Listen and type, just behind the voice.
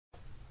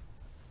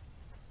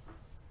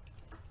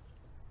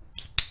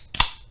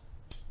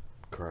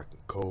cracking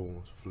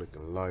cones,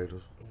 flicking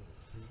lighters.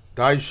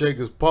 Dice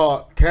Shakers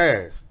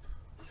podcast.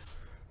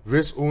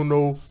 Vis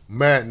Uno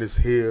Madness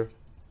here.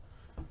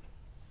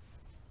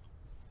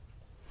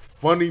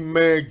 Funny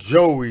man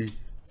Joey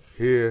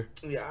here.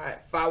 Yeah, all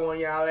right. Fire one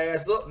y'all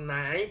ass up and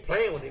I ain't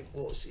playing with that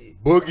full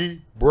shit. Boogie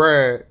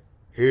Brad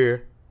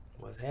here.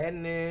 What's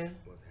happening?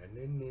 What's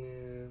happening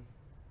then?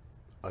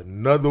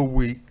 Another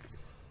week.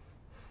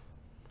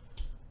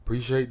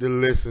 Appreciate the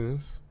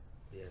listens.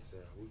 Yes, sir.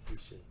 We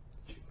appreciate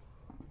you.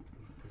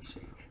 We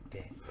appreciate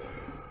that.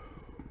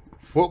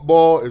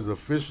 Football is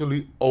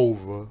officially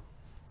over.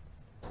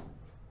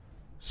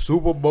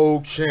 Super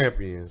Bowl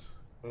champions,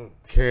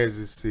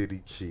 Kansas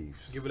City Chiefs.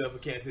 Give it up for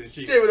Kansas City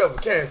Chiefs. Give it up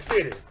for Kansas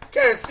City.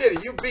 Kansas City,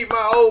 you beat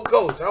my old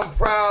coach. I'm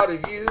proud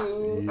of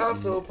you. I'm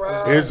so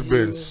proud It's of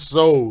been you.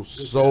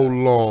 so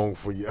long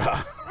for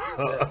y'all.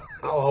 I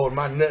was holding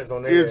my nuts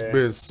on that. It's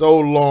been so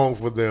long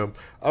for them.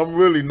 I'm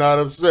really not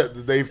upset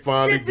that they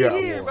finally got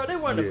one. Bro. They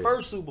won the Yeah.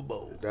 first Super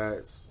Bowl.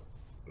 That's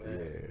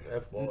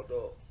That fucked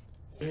up.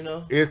 You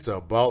know? it's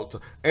about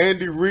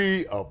Andy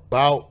Reid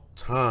about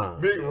time.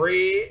 Big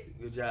Red.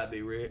 Good job,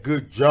 Big Red.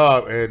 Good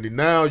job, Andy.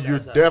 Now you're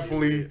Shouts out to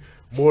definitely Big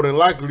more than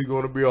likely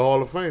going to be a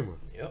Hall of Famer.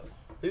 Yep.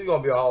 He's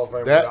gonna be a Hall of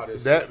Famer without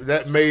this.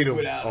 That made him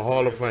Without a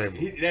Hall of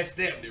Famer. That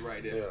stamped it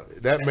right there. Yeah.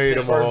 That made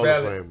him a First Hall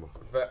ballot. of Famer.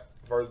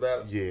 First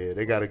battle. Yeah,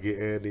 they got to get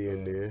Andy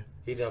in there.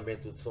 He done been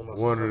through too much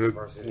One of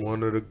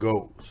controversy. the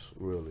goats,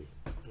 really.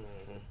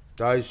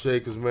 Dice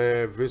Shakers,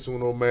 man. Vis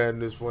Uno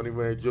Madness, Funny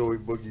Man Joey,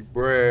 Boogie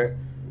Brad.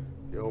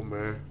 Yo,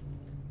 man,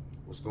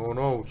 what's going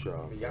on with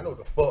y'all? Y'all know what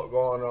the fuck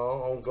going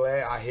on. I'm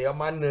glad I held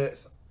my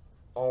nuts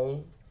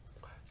on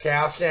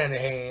Kyle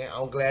Shanahan.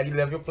 I'm glad you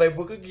left your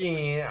playbook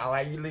again. I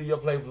like you leave your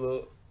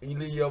playbook. You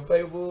leave your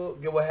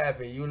playbook. Get what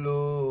happened. You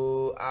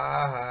lose.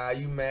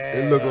 You mad.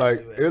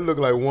 It looked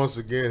like once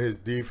again his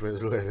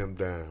defense let him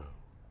down.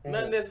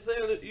 Not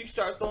necessarily. You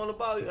start throwing the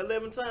ball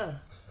 11 times.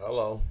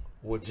 Hello.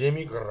 With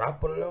Jimmy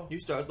Garoppolo? You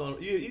start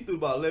throwing. You threw the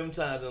ball 11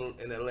 times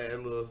in that last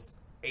little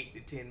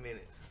 8 to 10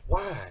 minutes.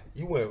 Why?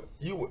 You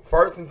went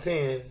first and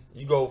 10.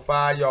 You go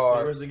 5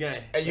 yards. Where's the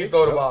game? And you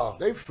throw the ball.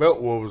 They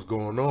felt what was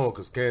going on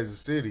because Kansas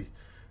City,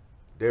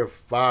 they're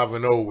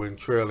 5-0 when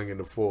trailing in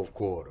the fourth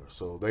quarter,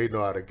 so they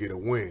know how to get a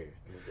win.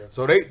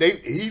 So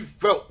he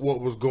felt what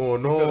was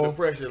going on. felt the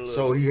pressure a little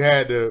so bit. he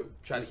had to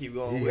Try to keep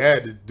going. He with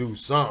had to do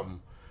something,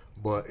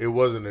 but it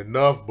wasn't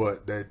enough.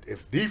 But that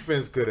if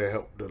defense could have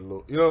helped a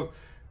little,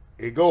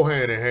 it go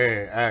hand in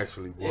hand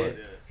actually. it. But Yeah, it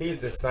does. He's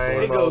the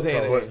same. It goes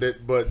hand in hand.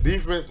 but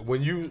defense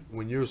when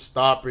you're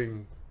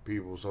stopping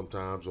people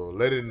sometimes or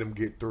letting them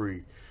get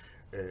three,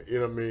 you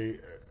know what I mean,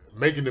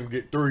 making them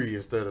get 3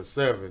 instead of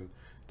 7.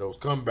 Those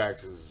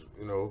comebacks is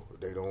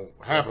they don't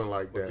happen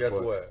like that. Guess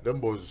but what? Them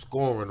boys are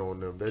scoring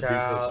on them. Their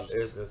Kyle defense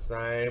is the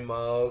same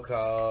old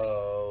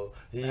code.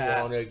 He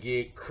Ah. wanna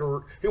get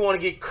Kurt. He wanna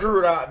get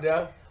Kurt out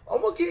there.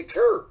 I'm gonna get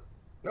Kurt.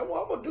 That's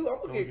what I'm gonna do.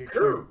 I'm gonna get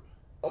Kurt.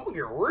 I'm gonna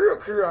get real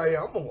Kurt out here.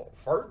 I'm gonna go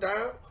first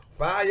down,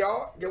 5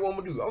 yards. Get what I'm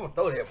gonna do. I'm gonna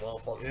throw that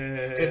motherfucker.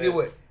 Yeah. And do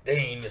what? They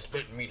ain't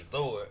expecting me to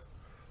throw it.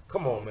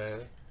 Come on, man.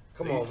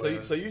 Come on,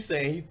 man. So you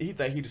saying he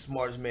think he the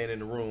smartest man in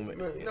the room?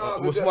 No, the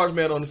because- smartest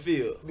man on the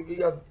field.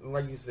 Because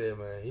like you said,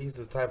 man, he's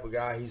the type of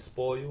guy. He's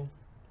spoiled.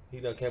 He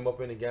done came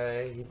up in the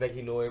game. He think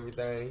he know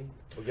everything.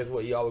 But guess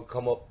what? He always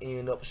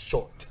end up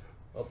short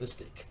of the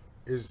stick.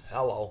 is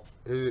Hello.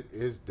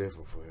 it's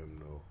different for him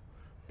though,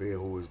 being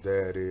who his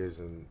dad is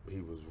and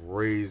he was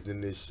raised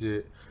in this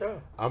shit. Yeah.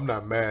 I'm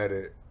not mad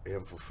at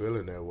him for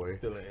feeling that way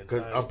Feeling because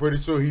entitled. I'm pretty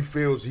sure he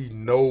feels he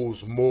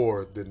knows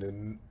more than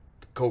the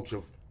coach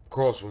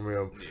across from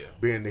him, Yeah.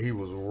 being that he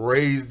was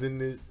raised in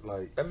this.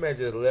 Like, That man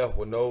just left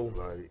with no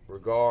Like-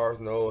 regards,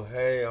 no,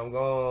 hey, I'm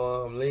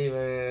gone, I'm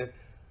leaving.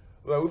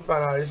 Well, we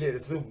found out this shit at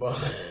the Super Bowl.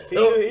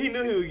 He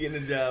knew he was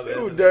getting the job. He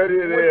after was that. dirty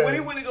as hell. When he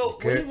went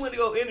to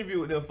go interview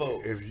with them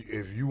folks.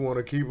 if you want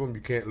to keep him,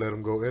 you can't let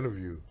him go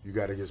interview. You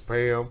got to just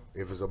pay him.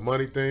 If it's a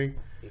money thing,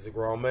 He's a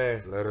grown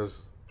man. let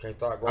us. Can't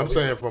start growing. I'm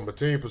saying from a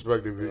team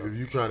perspective, if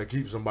you're trying to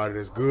keep somebody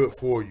that's good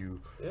for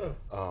you,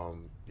 Yeah.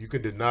 you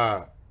can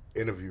deny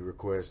interview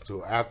requests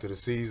till after the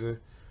season.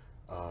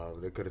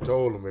 They could have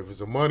told him if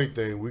it's a money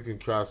thing, we can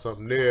try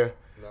something there.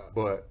 Nah.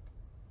 But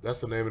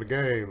that's the name of the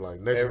game. Like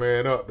next Every-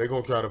 man up, they're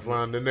gonna try to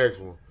find the next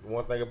one. The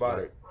one thing about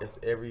Right. it, it's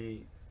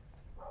every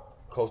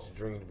coach's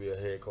dream to be a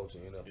head coach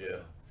in the NFL. Yeah.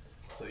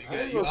 So you I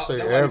ain't got gonna say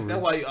that's every. Why,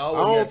 that's why you I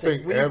always don't gotta take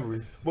think when you-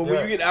 every. But when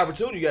Yeah. you get the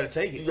opportunity, you got to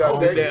take it. You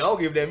gotta take it. I don't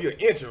give a damn. You're an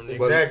interim. nigga.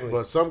 But, Exactly.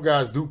 but some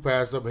guys do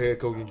pass up head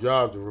coaching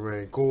jobs to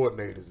remain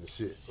coordinators and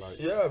shit. Like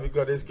Yeah,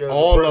 because they're scared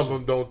all of of the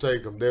them don't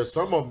take them. There's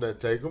some of them that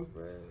take them.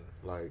 pressure. Man,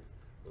 Like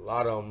a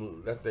lot of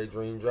them, that's their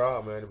dream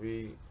job, man, to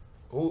be.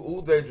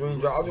 Who's their dream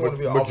job? I just want to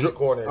be an offensive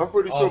coordinator. I'm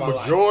pretty all sure my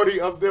life. majority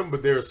of them,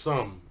 but there's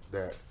some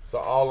that So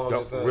all of them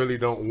don't, just saying, really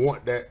don't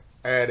want that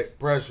added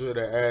pressure,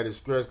 that added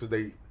stress, because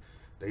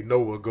they know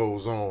what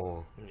goes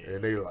on,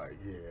 and they like,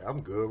 yeah, I'm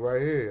good right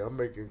here. I'm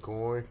making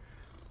coin.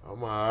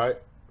 I'm all right.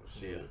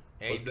 Yeah.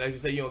 And like you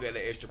say, you don't got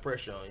that extra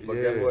pressure on you. But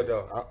guess what,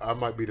 though? I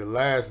might be the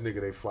last nigga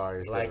they fire.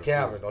 instead like of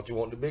Calvin, don't you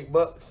want the big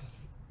bucks?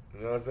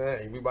 You know what I'm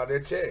saying? You be about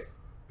that check.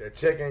 That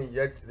check ain't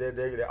yet.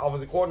 The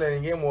offensive coordinator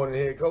ain't get more than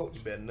the head coach.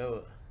 You better know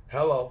it.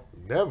 Hello.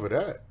 Never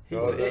that.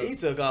 He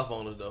took off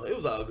on us though. It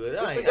was all good.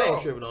 I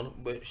ain't tripping on him.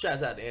 But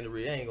shouts out to Andy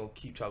Reid. I ain't gonna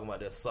keep talking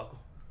about that sucker.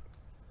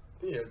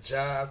 He a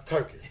jive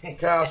turkey.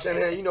 Kyle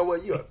Shanahan, you know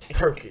what? You a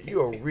turkey.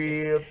 You a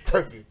real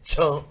turkey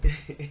chump.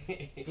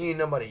 You ain't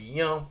nothing but a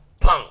young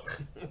punk.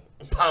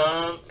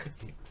 Punk.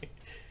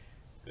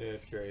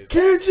 That's crazy.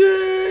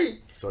 Kenji!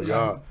 So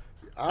y'all,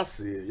 I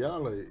see it.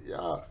 Y'all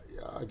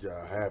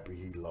happy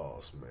he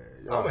lost, man.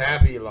 Y'all I'm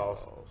happy he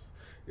lost.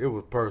 It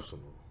was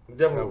personal.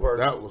 Definitely personal.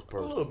 That was A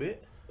personal. little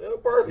bit.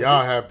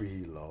 Y'all happy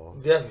he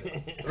lost.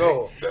 Definitely.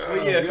 No.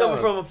 But yeah, coming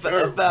from a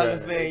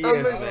Falcons fan, I'm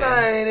yes, man.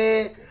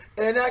 excited.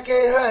 And I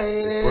can't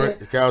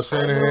hide it. Kyle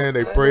Shanahan,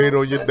 they prayed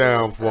on your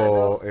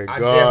downfall, and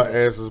God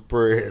answers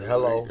prayers.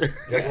 Hello.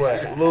 Guess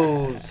what?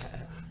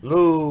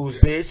 Lose,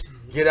 bitch.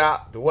 Get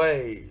out the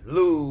way.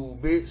 Lose,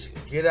 bitch.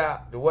 Get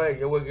out the way.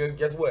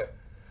 Guess what?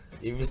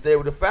 If you stay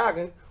with the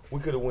Falcons, we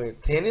could have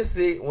went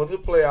 10-6, went to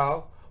the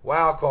playoff,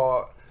 wild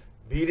card,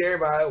 beat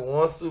everybody,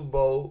 won Super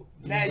Bowl.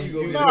 Now you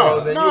go.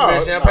 You've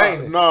been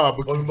champagne.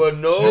 But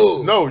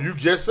no, you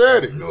just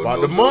said it. No, about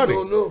no, the no, money.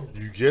 no.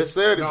 You just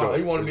said it though.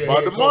 He wanted to be it's a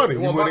about head the coach. money. He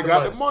He want went and about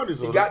got the the money. money,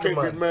 so He you got the can't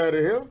money. get mad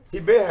at him. He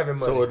been having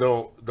money. So it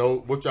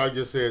don't what y'all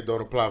just said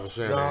don't apply for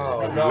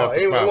Shanahan. No,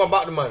 he wasn't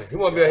about the money. He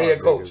want to be a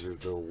head coach. Is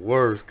the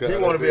worst. He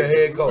want to be a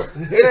head coach.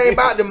 It ain't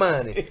about the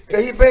money.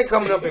 Cause he been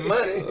coming up in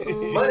money.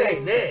 Money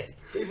ain't that.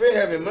 He been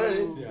having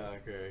money. Yeah,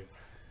 crazy.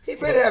 He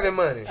been having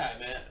money. All right,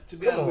 man. To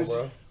be Come on, honest with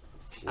bro. you,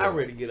 I'm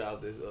ready to get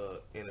out this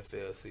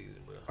NFL season,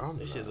 bro.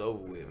 This shit's over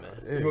with, man.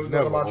 It's You never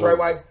talking about over. Trey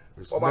White?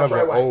 It's What about never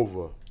Trey White?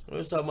 over.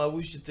 Let's talk about.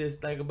 We should just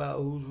think about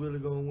who's really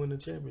gonna win the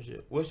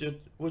championship. What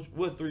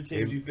three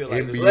teams you feel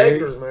like? NBA?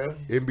 Lakers, man.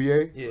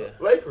 NBA? Yeah.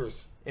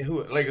 Lakers. And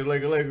who? Lakers.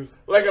 Lakers.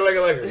 I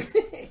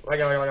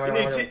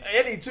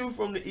need two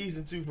from the East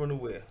and two from the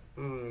West.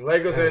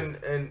 Lakers and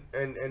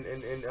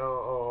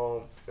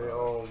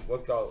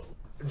what's it called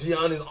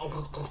Giannis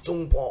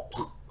Antetokounmpo.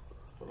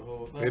 For the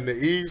whole thing. In the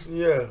East,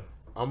 Yeah.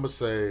 I'm gonna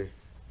say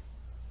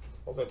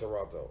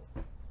Toronto.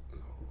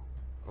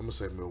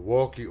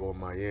 Milwaukee or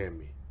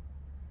Miami.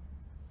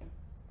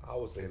 I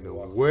would say In the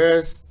Milwaukee.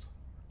 West,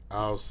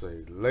 I'll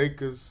say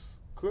Lakers,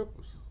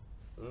 Clippers.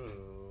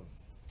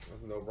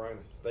 That's no brainer.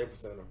 Staples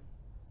Center.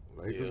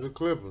 Lakers or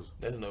Clippers.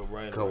 That's no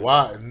brainer.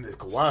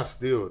 Kawhi's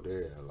still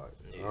there. Like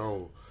Yeah.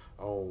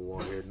 I don't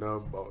want to hear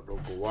nothing about no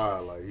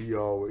Kawhi. Like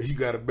he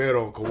got to bet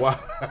on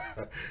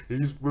Kawhi.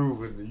 He's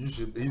proven he's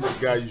the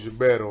guy you should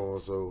bet on.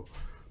 So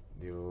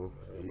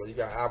But you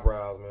got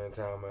eyebrows, man.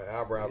 Time, man.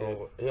 Eyebrows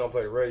over. He don't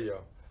play the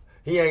radio.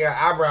 He ain't got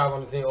eyebrows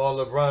on the team.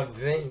 All LeBron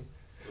team.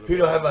 He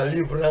don't have a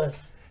LeBron.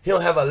 He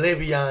don't have a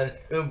Le'Veon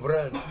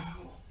LeBron.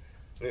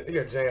 He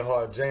got Jane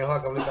Hart. Jane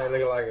Hart come this thing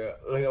looking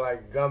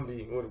like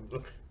Gumby.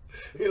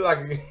 He like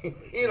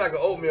an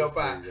oatmeal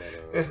pie.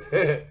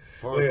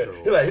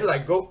 He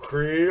like go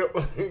crib,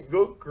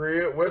 go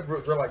crib.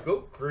 Westbrook like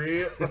go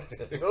crib,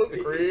 go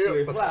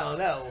crib. Fly on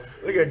that one.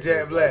 Look at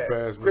Jack Black,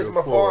 Chris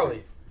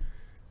McFarley.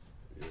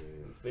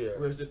 Yeah,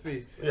 Rest in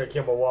peace. yeah,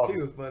 Kimber Walker. He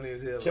was funny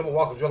as hell. Kimber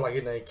Walker just like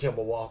his name,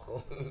 Kimber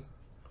Walker.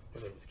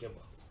 His name is Kimber.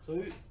 So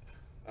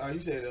you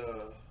said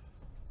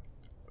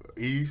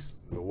East,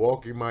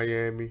 Milwaukee,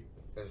 Miami,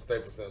 And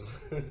Staples Center.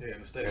 yeah,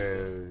 the States.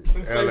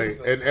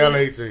 and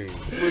LA team.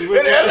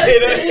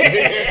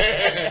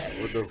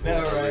 What the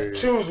fuck? All right.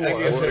 Choose one.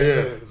 Well,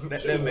 yeah.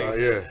 That makes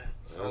Yeah.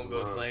 I'm gonna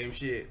go same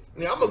shit.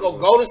 Yeah, I'm gonna go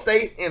Golden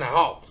State and a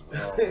Hawks.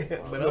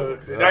 But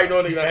Now you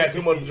know nigga had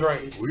too much to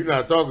drink. We're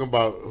not talking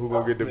about who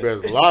gonna get the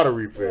best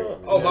lottery pick.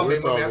 Oh, my We're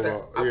bad, my bad.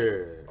 talking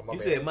about you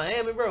said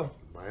Miami, bro.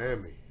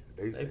 Miami.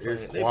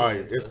 It's playing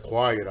quiet. tough. It's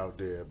quiet out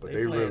there, but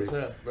they playing really,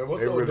 tough. Man,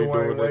 what's they up with really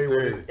Dwayne doing Wade their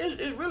with thing.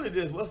 It's really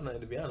just what's name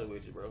to be honest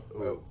with you, bro.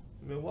 Well,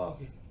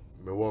 Milwaukee.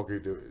 Milwaukee,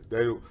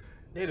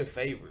 They're the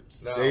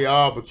favorites. No. they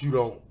are, but you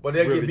don't. But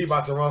they really, get beat by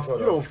Toronto, You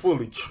though. don't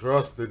fully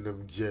trust in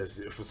them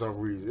just for some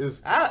reason.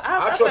 It's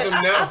I trust think,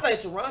 them now. I think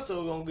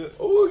Toronto gonna get.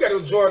 Ooh, we got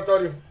them Jordan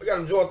 30. We got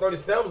them Jordan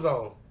 37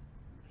 on.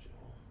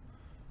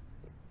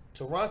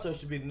 Toronto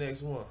should be the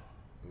next one.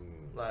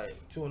 Like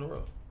 2 in a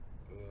row.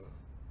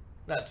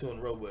 Not 2 in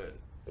a row, but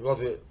They go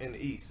to in the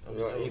East.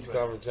 East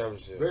Conference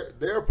Championship.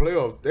 they're a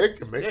playoff. They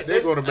can make.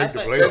 They're going to make the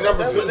they're playoffs.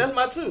 number two. That's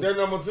my two. They're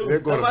number two. They're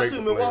going That's to my make two.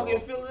 the Milwaukee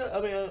and playoffs.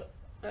 Philadelphia.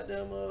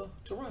 Goddamn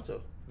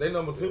Toronto. They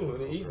number two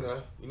in the East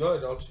now. You know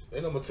it, don't you?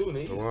 They number two in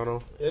the East.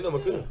 Toronto. They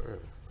number two.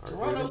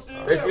 Toronto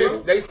still They there,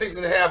 bro. they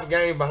 6.5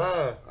 game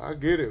behind. I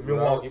get it, but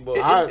Milwaukee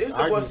Bucks. It's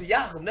the boy just-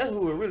 Siakam. That's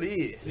who it really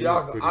is.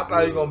 Siakam, I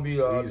thought he was gonna be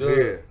He's good.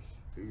 here.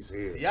 He's here.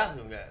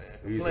 Siakam got that.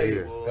 He's Flavor,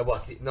 here. boy. That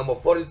was number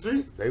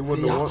 43. They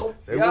wouldn't have won.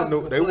 Siakam. They wouldn't have.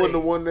 Siakam They wouldn't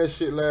have play. won that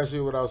shit last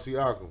year without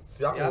Siakam.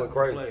 Siakam went Siakam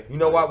crazy. play. You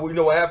know what? You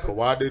know what happened?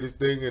 Kawhi did his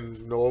thing,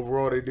 and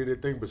overall they did their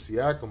thing. But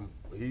Siakam,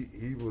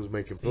 he was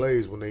making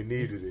plays when they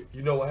needed it.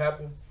 You know what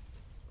happened?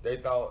 They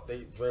thought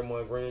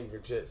Draymond Green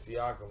could check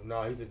Siakam.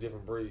 No, he's a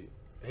different breed.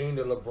 He ain't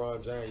the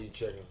LeBron James you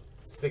checking.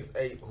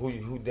 6'8",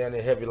 who down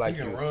there heavy like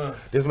He can you. run.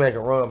 This man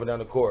can run, but down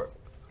the court.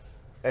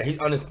 and he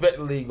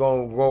unexpectedly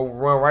gonna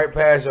run right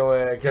past your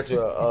ass, catch a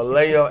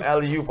layup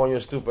alley-oop on your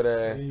stupid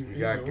ass. He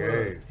got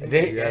game. And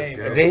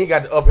then he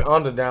got the up and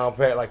under down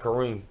pat like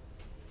Kareem.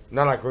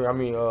 Not like Kareem, I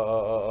mean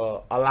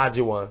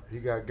Elijah one. He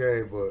got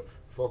game, but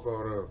fuck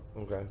all them.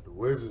 Okay. The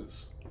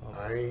Wizards.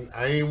 I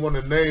ain't want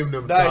to name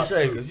them Dice top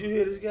Shakers. two. You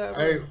hear this guy,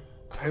 bro?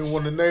 I ain't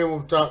want to name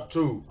them top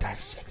two.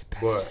 Dice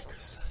But-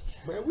 shakers.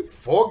 Man, we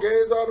 4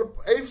 games out of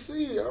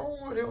AFC. I don't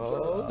want him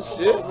Oh, to.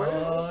 shit.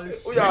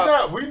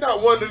 Man. We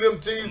not one of them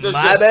teams that's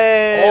My just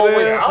bad, all the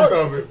way man. out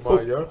of it,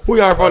 my young. Who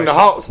y'all from the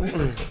Hawks?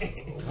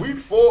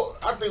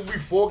 I think we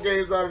 4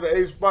 games out of the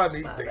 8th spot.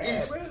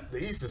 The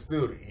East is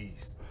still the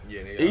East.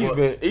 Yeah, they He's are.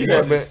 been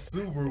been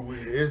super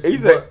weird.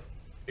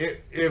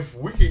 If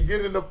we can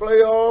get in the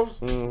playoffs,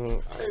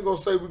 Mhm. I ain't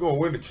gonna say we're gonna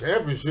win the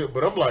championship,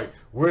 but I'm like,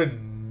 we're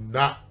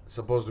not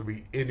supposed to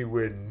be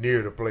anywhere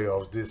near the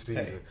playoffs this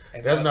season.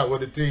 Hey, That's not what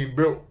the team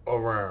built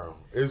around.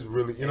 It's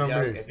really, you know what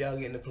I mean? If y'all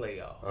get in the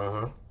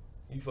playoffs,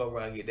 you fuck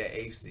around and get that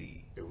 8th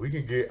seed. If we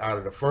can get out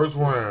of the first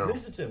round,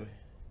 Listen to me.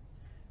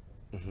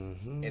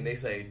 Mm-hmm. And they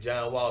say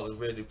John Wall is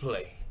ready to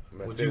play.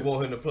 Man, Would sit- you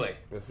want him to play?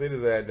 Sit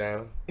his ass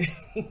down.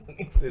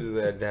 Sit his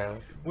ass down.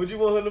 Would you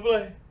want him to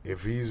play?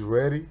 if he's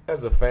ready,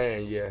 As a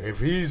fan, yes. if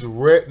he's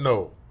ready,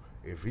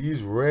 if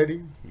he's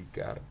ready, he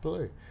gotta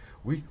play.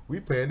 We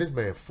paying this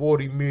man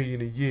 $40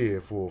 million a year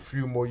for a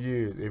few more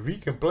years. If he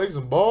can play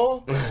some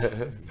ball,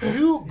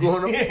 you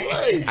gonna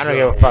play. I don't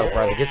give a fuck,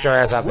 brother. Get your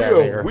ass out there,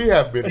 nigga. We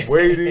have been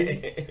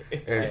waiting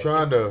and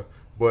trying to,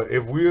 but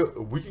if we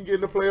can get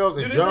in the playoffs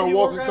Do and they say John he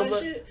Wall work can out come and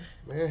back, shit?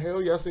 man,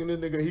 hell yeah, I seen this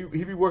nigga.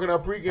 He be working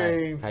out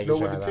pregame, How you know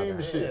try with the that team out?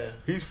 and shit. Yeah.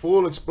 He's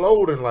full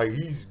exploding, like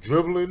he's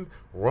dribbling,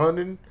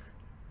 running.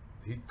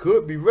 He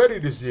could be ready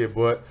this year,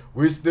 but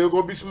we're still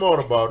gonna be smart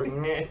about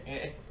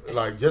it.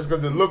 Like just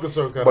because it look a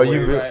certain kind But of way,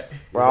 you be- Right.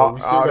 Well,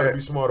 we still all gotta that-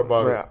 be smart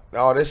about Man, it.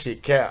 all that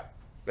shit cap.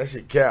 That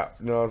shit cap.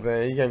 You know what I'm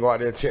saying? You can't go out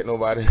there and check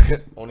nobody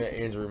on that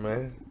injury,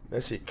 man.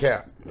 That shit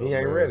cap. He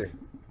ain't man. ready.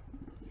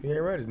 He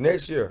ain't ready.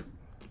 Next year.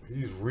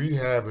 He's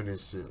rehabbing and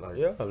shit. Like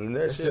Yeah, that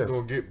next shit year.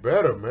 gonna get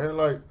better, man.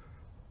 Like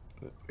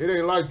it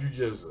ain't like you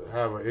just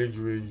have an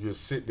injury and you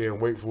just sit there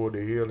and wait for it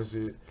to heal and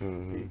shit.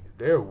 Mhm.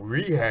 They're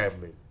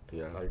rehabbing.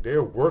 Yeah. Like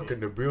they're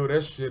working to build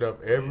that shit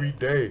up every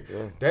day.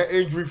 Yeah. That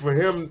injury for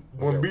him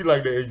wouldn't be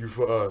like the injury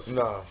for us.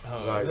 No.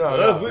 Like No,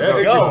 us, we that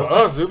injury gone. for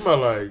us, it's my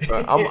like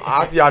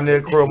I see y'all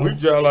nigga crib. we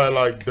just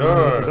like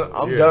done.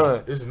 I'm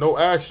done. It's no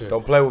action.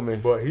 Don't play with me.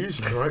 But he's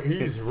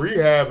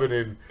rehabbing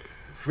and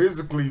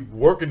physically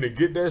working to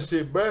get that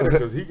shit better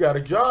because he got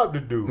a job to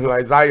do.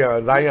 Like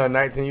Zion,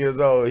 19 years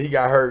old. He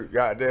got hurt.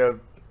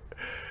 Goddamn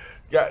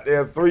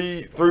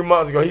 3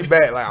 months ago. He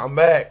back. Like, I'm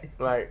back.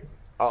 Like,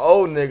 an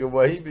old nigga,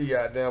 boy. He be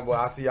goddamn, boy.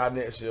 I see y'all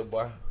next year,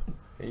 boy.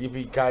 And you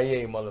be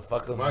Kanye,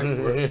 motherfucker.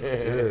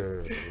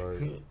 Yeah,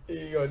 like,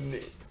 You go,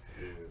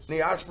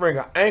 nigga, I sprained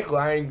an ankle.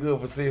 I ain't good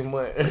for 6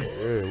 months.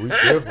 yeah, we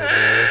different,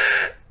 man.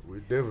 We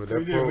different. That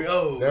We different. We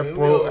old, that man. We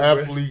pro old, bro.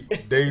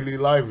 athlete daily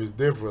life is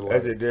different. Like,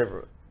 That's it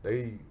different.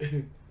 they,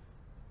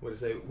 What it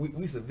say?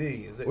 We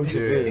civilians. We yeah,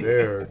 civilians.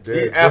 they're a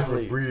different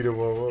athletes. breed of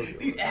motherfuckers.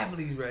 These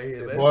athletes right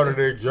here, man. Part of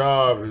their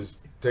job is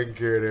taking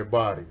care of their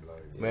body.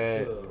 Like,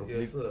 Man,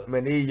 Yes, sir.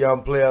 man, these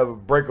young players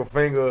break a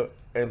finger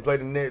and play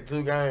the next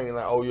 2 games.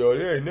 Like, oh, yo,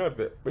 there ain't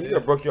nothing. But you Yeah.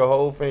 done broke your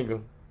whole finger.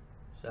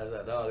 Shouts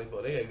out to all these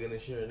folks. They got good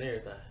insurance and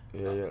everything.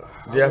 Yeah,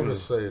 I definitely. want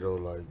to say though,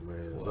 like,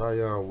 man,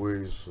 Zion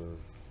Williamson,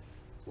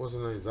 what's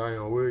his name?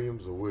 Zion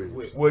Williams or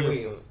Williams?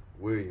 Williams.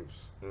 Williams.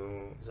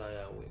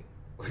 Zion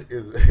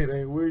Williams. It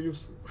ain't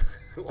Williamson.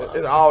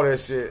 It's all that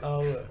shit. Oh,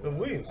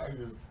 Williams. I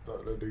just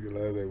thought that nigga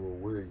last name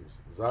was Williams.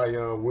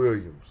 Zion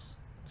Williams.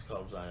 Just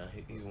call him Zion.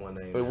 He's one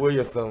name. But now.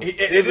 Williamson. It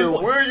Is it is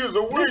one- Williams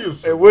or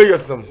Williamson? Hey,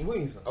 Williamson.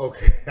 Williamson.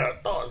 Okay, I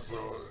thought so.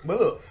 But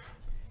look,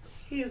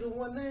 he is a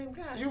one name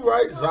guy. You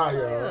right, Come on,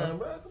 Zion.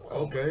 bro. Come on.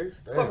 Okay.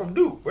 Fuck damn. from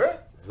Duke, bro.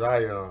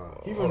 Zion.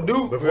 He from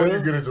Duke, Before bro.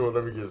 you get into it,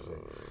 let me get some.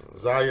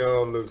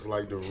 Zion looks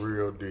like the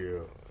real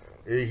deal.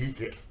 He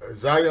can,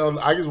 Zion.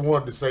 I just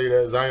wanted to say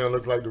that Zion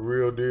looks like the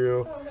real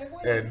deal,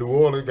 and New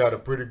Orleans got a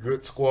pretty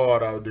good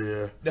squad out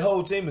there. The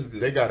whole team is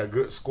good. They got a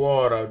good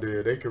squad out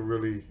there. They can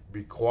really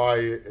be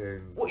quiet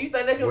and. What you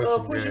think they can win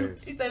some push you? games.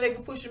 You think they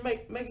can push you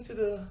make it to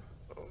the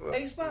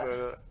 8 spot?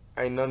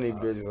 Ain't none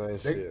of these bitches ain't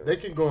shit. They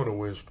can go on a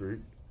win streak.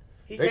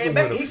 He They came can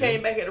back. win a He few.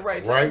 came back at the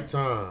right time. Right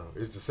time.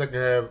 It's the second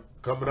half.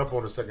 Coming up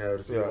on the second half of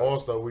the season. Yeah.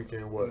 All-Star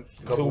weekend. What?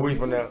 2 weeks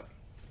from now.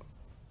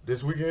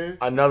 This weekend.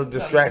 Another next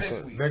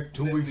distraction. week. Next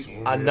 2 Next weeks. week.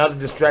 from Another here.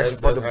 distraction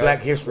for the That's Black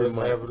half- History that's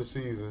Month. half of the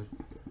season.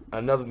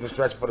 Another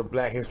distraction for the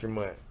Black History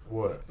Month.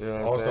 What? You know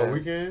what I'm All-Star saying?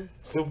 weekend.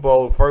 Super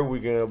Bowl, first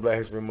weekend of Black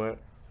History Month.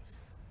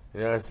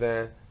 You know what I'm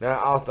saying? Now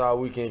All-Star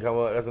weekend come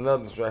up. That's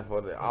another distraction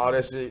for that. All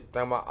that shit,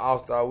 talking about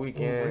All-Star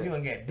weekend. You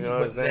gonna get deep, You know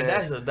what I'm but saying?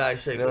 that's a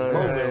dice shaker You know what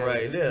I'm moment saying?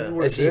 right there.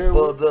 You That shit Yeah,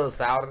 fucked up,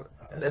 South.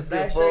 That That's shit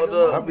a dice fucked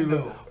shaker up. moment,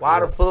 though. Why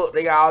the fuck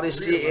they got all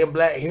this shit in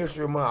Black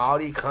History Month? All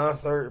these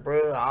concerts,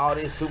 bro. All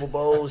this Super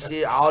Bowl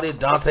shit. All this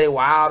Dante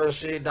Wilder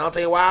shit.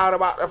 Dante Wilder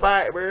about to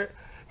fight, bro. At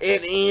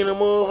the end of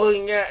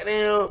motherfucking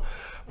goddamn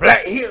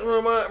Black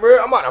History Month, bro.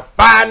 I'm about to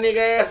fire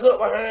nigga ass up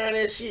behind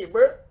that shit,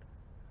 bro.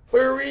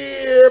 For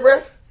real,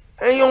 bro.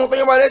 And you don't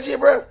think about that shit,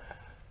 bro?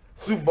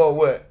 Super Bowl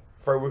what?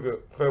 First week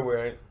of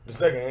February, ain't it? The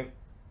second, ain't it?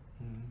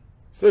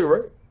 Second,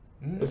 right?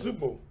 The Super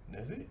Bowl.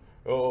 That's it.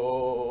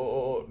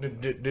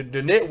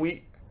 The net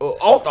week.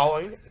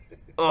 All-Star, ain't it?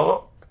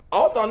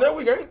 All-Star net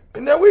week, ain't it?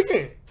 In that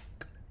weekend.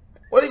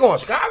 Where they going,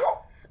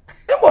 Chicago?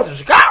 Them boys in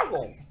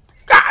Chicago.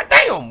 God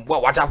damn.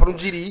 Well, watch out for them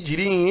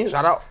GD.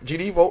 Shout out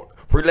GD vote.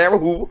 Free Larry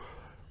Hoover.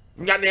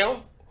 Goddamn.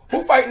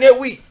 Who fighting that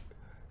week?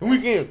 The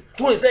weekend.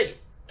 22nd.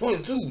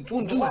 22.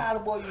 The Wilder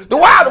Boy. The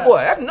Wilder Boy.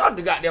 That's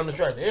another goddamn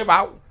distraction.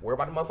 Everybody worry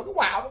about the motherfucking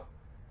Wilder.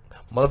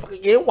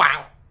 Motherfucker getting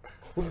wild.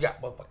 We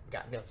got motherfucking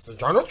goddamn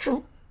Sojourner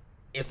Truth.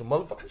 It's the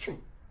motherfucking truth. You know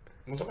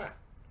what I'm talking about?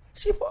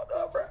 She fucked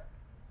up, bro.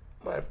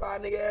 Might fire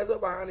nigga ass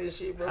up behind this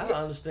shit, bro. I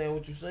understand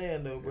what you're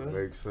saying, though, bro. It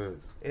makes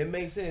sense. It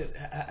makes sense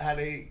how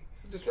they...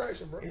 It's a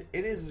distraction, bro. It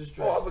is a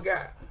distraction. Oh, I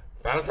forgot.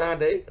 Valentine's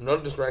Day,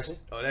 another distraction.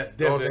 Oh, that's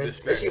definitely a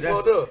distraction. That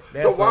shit fucked up.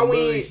 So why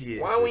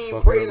we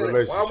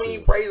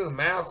ain't praising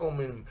Malcolm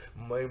and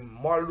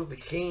Martin Luther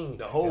King?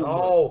 The whole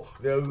all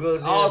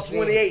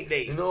 28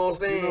 days. You know what I'm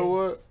saying? You know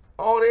what?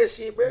 All that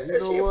shit, bro. That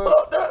shit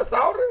fucked up,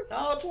 Sauter.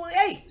 All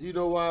 28. You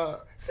know why?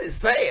 It's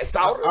sad,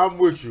 Sauter. I'm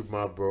with you,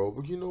 my bro.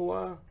 But you know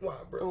why? Why,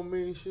 bro? Don't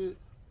mean shit.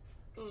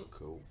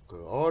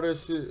 Cause all that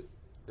shit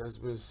that's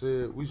been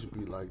said, we should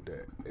be like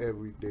that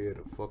every day of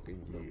the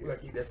fucking year.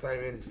 Like keep that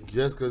same energy.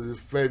 Just cause it's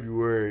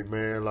February,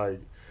 man.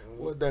 Like,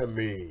 what that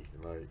mean?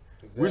 Like,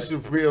 Exactly. we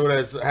should feel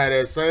have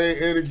that same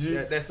energy.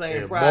 That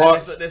same in pride.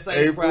 March, That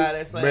same April, pride.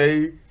 That same...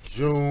 May,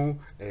 June,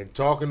 and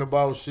talking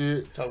about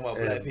shit. Talking about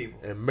black people.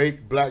 And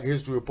make black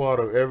history a part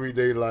of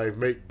everyday life.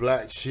 Make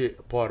black shit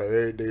a part of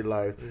everyday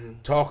life.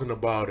 Talking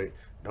about it.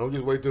 Don't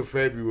just wait till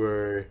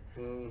February,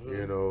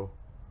 you know,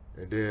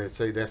 and then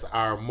say that's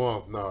our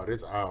month. No,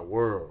 this our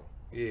world.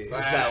 Yeah, This it's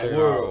ain't our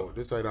world.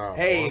 This ain't our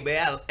Hey, month.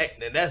 man,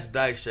 that's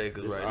dice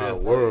shakers This right our there.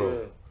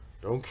 world.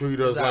 Don't treat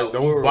us It's our like,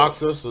 don't world.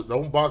 box us.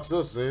 Don't box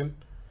us in.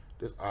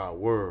 This our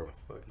world.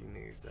 Fuck you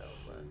niggas talking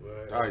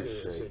about. Dice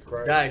Shit shake.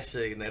 crazy. Dice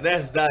shakers. Now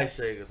that's dice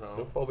shakers, Them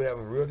huh? folks be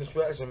having real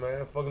distraction,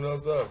 man. Fucking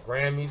us up.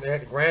 Grammys. They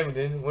had the Grammy,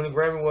 didn't they? When the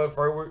Grammy was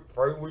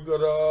first week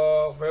of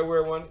the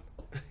February one.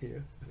 Yeah.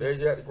 They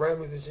just had the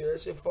Grammys and shit. That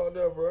shit fucked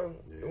up, bro.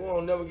 Yeah. We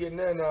won't never get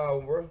nothing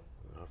out, bro.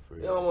 I feel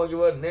They don't want to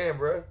give us nothing,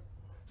 bro.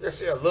 Just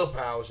share a little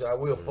power, y'all.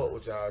 We'll fuck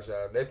with y'all,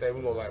 y'all. They think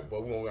we gonna like,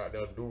 but we gonna got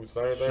them do the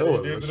same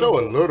thing. show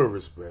a little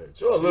respect.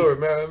 Show a little,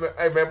 man.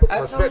 Hey, man, put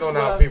some respect on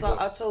our people.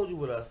 I told you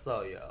what I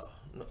saw, y'all.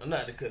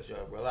 Not to cut you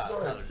off, bro. I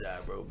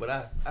apologize, bro. But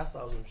I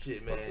saw some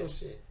shit, man. Fuck your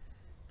shit.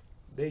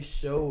 They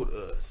showed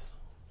us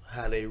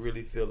how they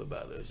really feel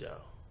about us,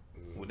 y'all.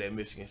 With that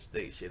Michigan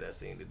State shit I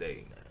seen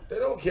today, man. They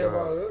don't care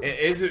about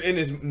it. And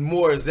it's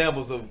more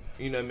examples of,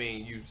 you know what I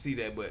mean, you see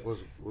that, but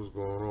What's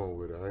going on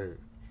with it? I ain't.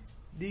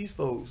 these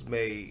folks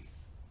made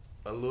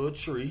a little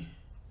tree.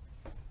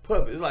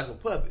 Puppets, it's like some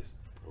puppets.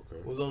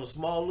 Okay. Was on a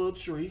small little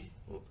tree,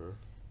 Okay.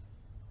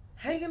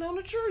 hanging on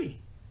the tree.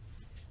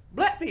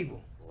 Black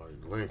people. Like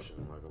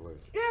lynching, like a lynch.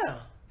 Yeah.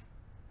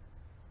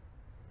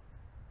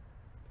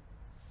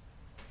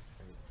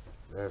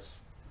 That's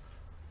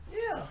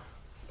Yeah.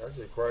 That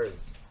shit crazy.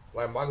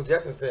 Like Michael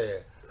Jackson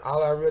said,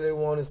 all I really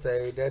want to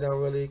say, they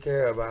don't really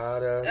care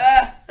about us.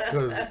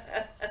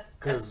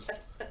 cause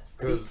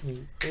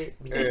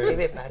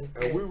Everybody.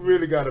 and we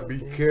really gotta be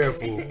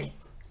careful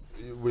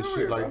with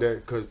shit like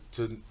that, cause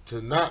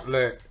to not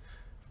let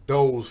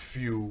those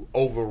few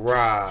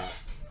override,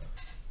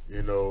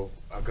 you know,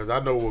 cause I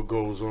know what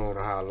goes on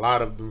and how a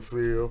lot of them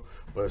feel,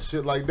 but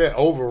shit like that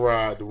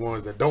override the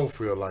ones that don't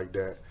feel like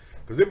that,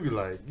 cause it be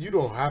like you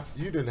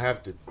didn't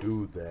have to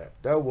do that.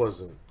 That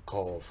wasn't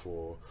called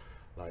for.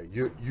 Like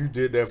you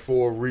did that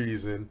for a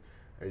reason,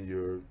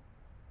 and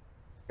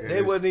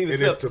They wasn't even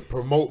it's to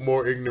promote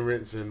more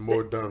ignorance and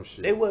more dumb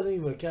shit. They wasn't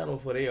even accountable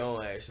for their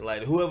own action.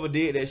 Like whoever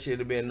did that should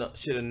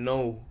have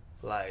known.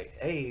 Like,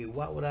 hey,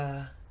 why would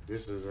I?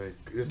 This is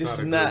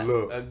not good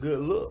look. a good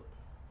look.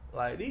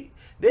 Like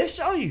they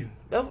show you.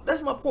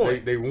 That's my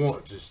point. They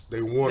want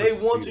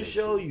to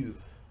show you.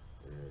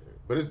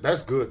 But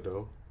that's good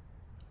though.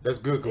 That's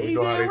good because we You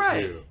know how they damn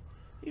right. feel.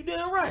 You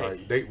damn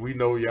right. Like we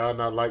know y'all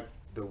not like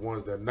the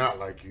ones that not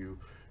like you.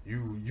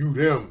 You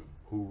them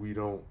who we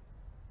don't,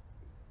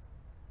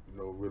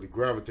 really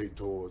gravitate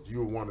towards.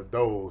 You're one of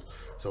those.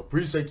 So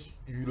appreciate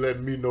you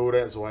letting me know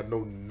that, so I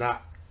know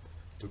not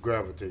to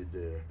gravitate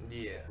there.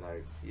 Yeah.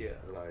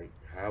 Like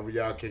however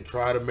y'all can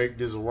try to make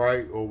this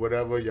right or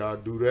whatever, y'all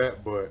do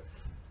that. But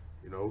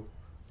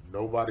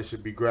nobody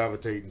should be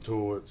gravitating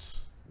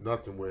towards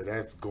nothing where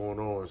that's going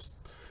on.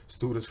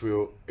 Students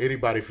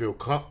anybody feel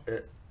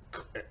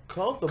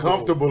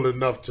comfortable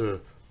enough to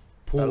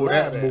pull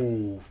that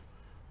move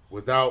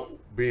without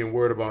being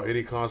worried about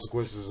any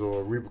consequences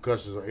or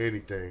repercussions or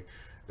anything.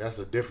 That's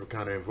a different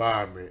kind of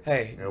environment.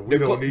 Hey, and we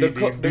don't need to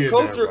be in that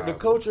environment. The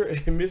culture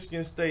in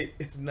Michigan State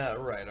is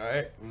not right. All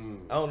right,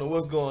 I don't know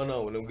what's going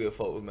on with them good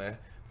folks, man.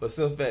 For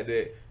some fact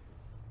that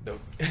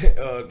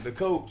the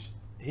coach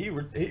he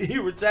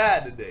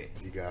retired today.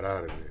 He got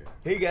out of there.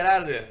 He got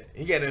out of there.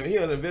 He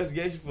on an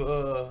investigation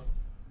for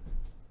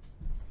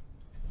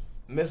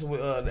messing with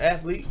the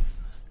athletes,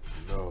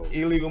 No.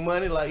 illegal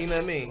money, like you know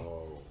what I mean. Oh,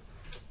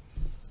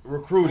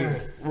 Recruiting,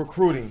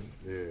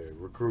 yeah,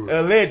 recruiting.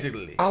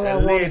 allegedly. All I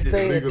want to Allegedly.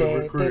 say is Illegal that they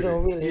recruiting.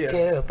 don't really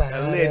care about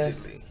us.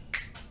 Allegedly.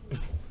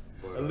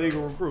 But,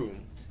 Illegal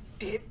recruiting.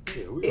 yeah,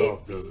 we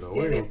off them though. We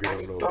ain't gonna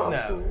get them no Nah.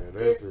 man.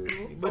 That's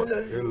it. But,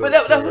 It but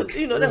that's look what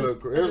crazy. you know. It That's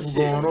look crazy. that's That's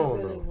what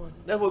what's shit. going on though.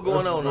 That's what's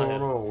going on out going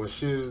here. on when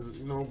shit is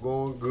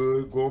going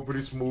good, going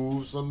pretty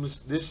smooth. Some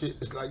of this shit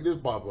is like this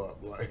pop up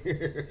like.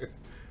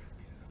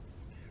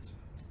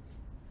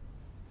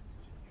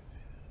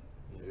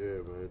 Yeah,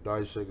 man.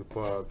 Dice Shaker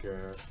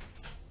Podcast.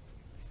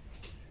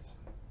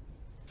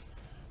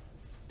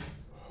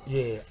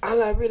 Yeah,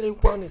 all I really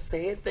want to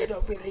say is they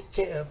don't really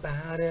care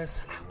about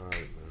us. All right,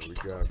 man. We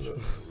got you.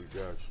 Man. We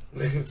got you.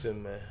 Listen to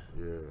me, man.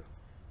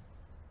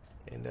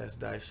 Yeah. And that's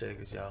Dice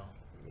Shakers, y'all.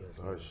 Dice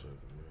Shaker,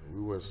 man.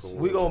 We went somewhere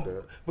We with gon'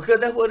 that. because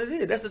that's what it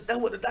is. That's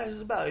what the dice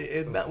is about.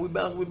 We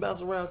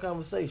bounce around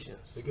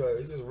conversations. Because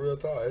it's just real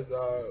talk. It's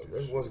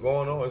what's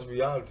going on. It's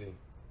reality.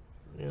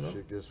 You know.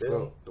 Shit gets They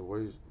felt. The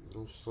way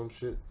some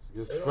shit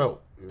gets They don't-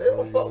 felt. They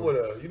don't fuck with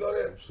us. You know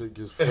that? Some shit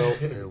gets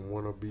felt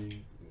and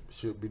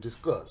should be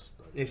discussed.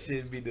 Like, It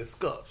should be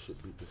discussed.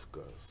 should be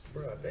discussed.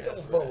 Bro, they don't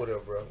fuck with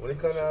us, bro. When it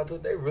come down to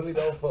it, they really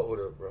don't fuck with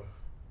us, bro.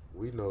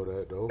 We know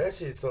that though. That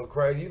shit's so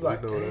crazy. You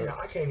like, know damn, that.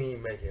 I can't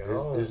even make it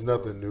home. It's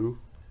nothing new.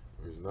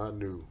 It's not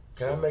new.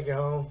 Can I make it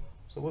home?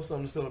 So what's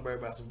something to celebrate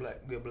about some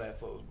good black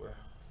folks, bro?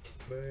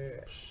 Man,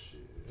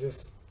 Shit.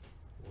 just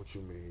What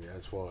you mean?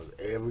 As far as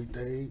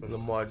everything?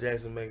 Lamar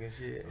Jackson making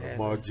shit.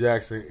 Lamar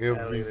Jackson, MVP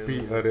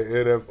Hallelujah. of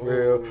the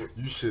NFL. Ooh.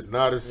 You should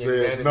not have said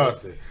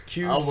Unanimous. nothing.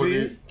 QC. I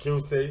would-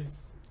 QC.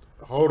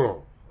 Hold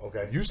on.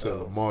 Okay. You said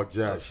Lamar Oh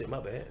Jackson. shit, my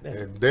bad. Damn.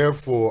 And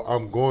therefore,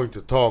 I'm going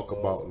to talk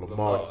about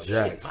Lamar Oh, shit,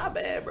 Jackson. my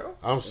bad, bro.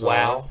 I'm sorry.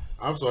 Wow.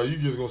 I'm sorry. You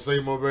just gonna say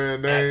my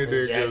man name, Jackson,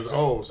 then just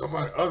Jackson.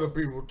 somebody other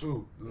people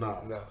too.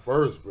 Nah. Nah.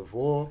 First,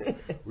 before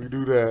we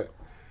do that,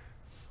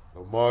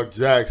 Lamar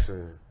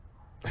Jackson,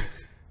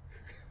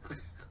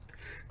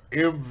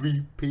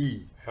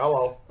 MVP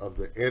Hello. of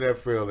the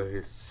NFL in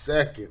his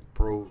second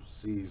pro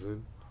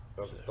season.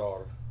 That's a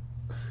starter.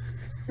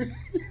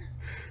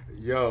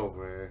 Yo,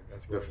 man,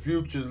 That's the great.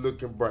 future's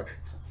looking bright.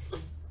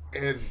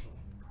 And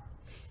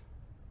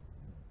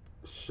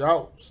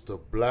shouts to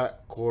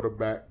black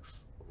quarterbacks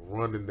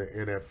running the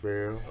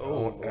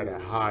NFL at a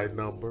high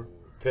number.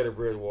 Teddy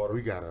Bridgewater.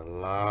 We got a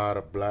lot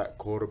of black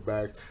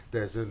quarterbacks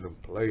that's in the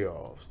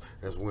playoffs,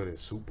 that's winning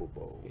Super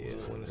Bowls, Yeah,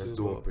 winning that's Super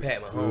doing Bowl. pretty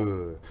Pat Mahomes.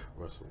 good.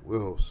 Russell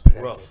Wilson.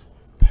 Rough.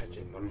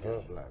 Patrick We got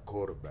Mahomes. black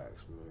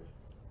quarterbacks, man.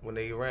 When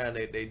they around,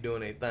 they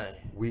doing their thing.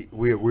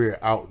 We're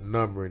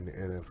outnumbering the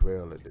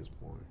NFL at this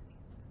point.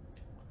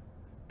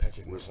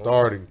 Patrick We're Mahomes.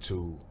 starting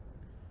to.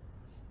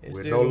 It's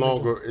We're still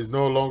it's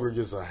no longer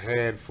just a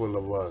handful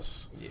of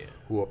us Yeah.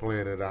 who are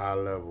playing at a high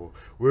level.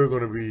 We're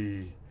going to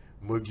be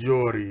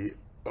majority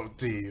of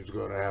teams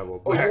going to have a Oh,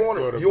 black you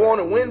quarterback. want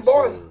to win,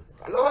 boy? So-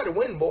 I know how to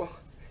win, boy.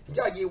 You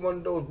gotta get one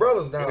of those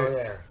brothers down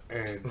there.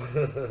 And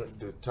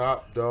the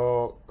top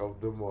dog of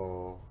them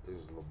all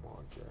is Lamar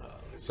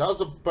Jackson. Shout out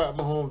to Pat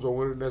Mahomes on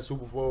winning that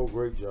Super Bowl.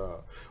 Great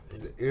job.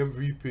 But the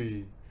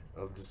MVP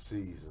of the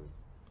season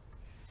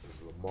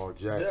is Lamar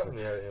Jackson.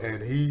 Definitely had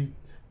an And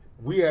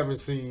we haven't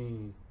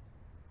seen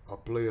a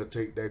player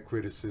take that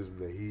criticism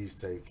that he's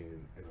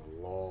taken in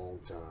a long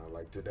time,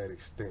 like to that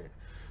extent.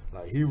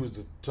 Like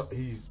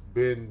he's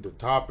been the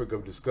topic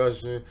of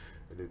discussion,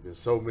 and there's been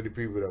so many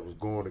people that was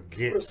going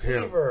against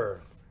him.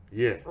 Receiver,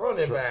 Yeah,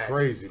 running back,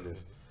 craziness. And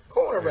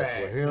for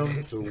cornerback.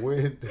 him to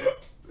win the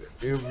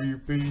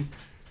MVP,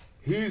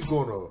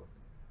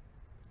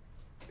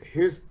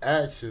 his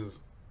actions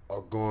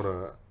are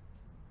gonna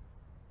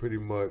pretty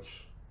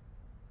much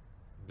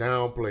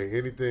downplay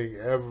anything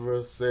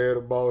ever said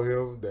about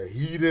him that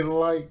he didn't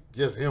like,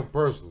 just him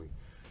personally.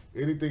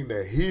 Anything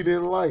that he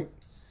didn't like,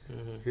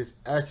 his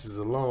actions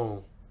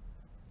alone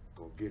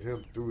gonna get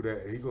him through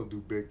that. He gonna do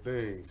big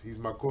things. He's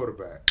my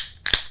quarterback.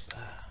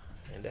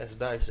 And that's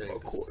Dice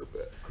Shakers.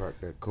 Crack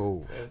that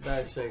code.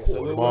 That's Dice Shakers.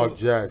 So Lamar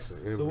Jackson,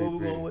 MVP. So what we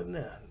going with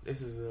now?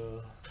 This is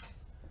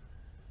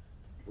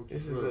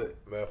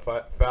Man,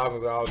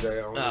 Falcons all day.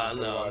 I don't Nah,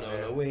 give a fuck about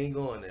that. no, we ain't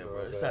going there,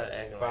 bro. Stop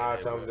acting like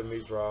that, Times bro.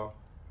 Demetrius.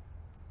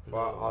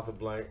 Fire Arthur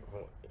Blank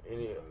from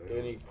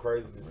any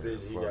crazy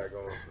decision he got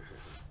going.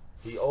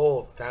 He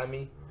old,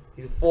 Tommy.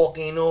 He's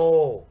fucking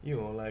old. You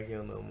don't like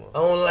him no more. I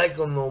don't like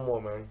him no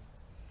more, man.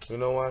 You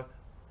know what?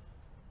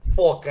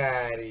 Fuck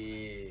out of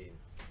here.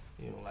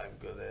 You don't like him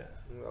because of that.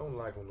 I don't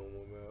like him no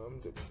more,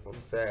 man.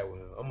 I'm sad with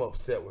him. I'm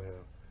upset with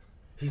him.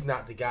 He's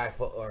not the guy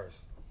for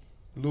us.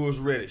 Lewis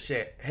Reddit,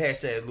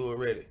 hashtag Lewis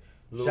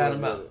Reddit. Shout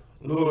him out.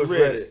 Lewis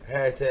Reddit.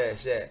 Hashtag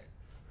Shaq.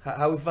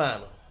 How we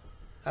find him?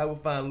 How we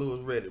find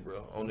Lewis Reddit,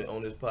 bro, on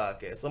this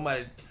podcast?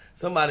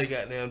 Somebody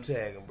goddamn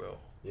tag him, bro.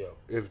 Yo.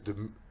 If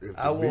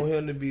I want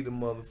him to be the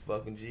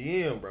motherfucking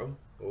GM, bro.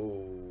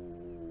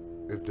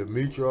 Ooh. If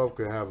Dimitrov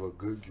can have a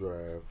good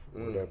draft,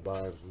 will that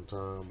buy him some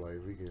time? Like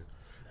if he can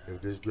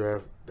if this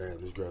draft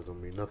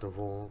don't mean nothing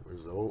for him.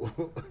 It's old.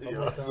 You know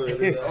what I'm How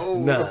saying? It's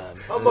old. Nah.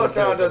 How much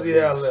time does he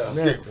have left?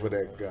 Shit for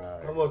that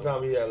guy. How much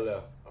time he have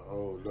left?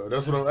 Oh, no,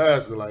 that's what I'm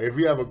asking. Like, if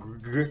you have a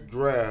good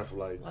draft,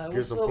 like get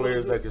what's some up with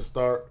players it? that can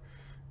start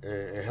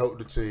and help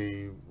the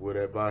team, will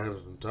that buy him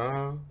some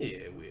time? Yeah,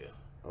 it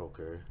will.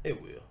 Okay,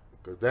 It will.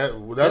 because that's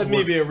me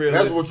what, being that's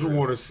realistic. what you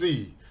want to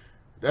see.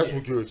 That's Yes.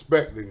 what you're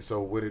expecting.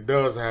 So when it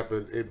does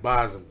happen, it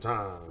buys him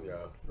time. Yeah.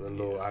 A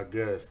little, I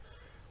guess.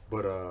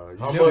 But you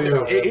How still, much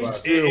time It- left?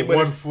 still but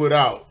one it's- foot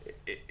out.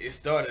 It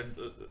started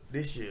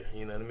this year,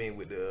 you know what I mean,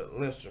 with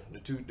Lindstrom, the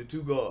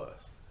two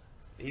guards.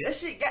 Yeah, that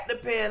shit got to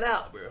pan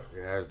out, bro.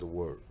 It has to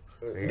work.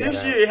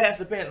 This year it has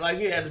to pan. Like,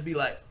 it has to be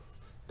like,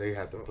 they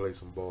have to play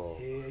some ball.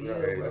 yeah, Yeah, yeah.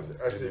 And-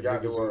 that and shit the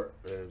got to niggas work.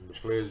 And the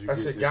players you That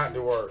get shit this got to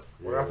year. work.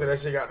 When I Yeah. say that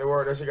shit got to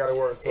work, that shit got to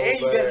work so And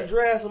you bad. got to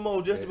draft some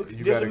more just to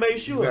make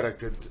sure.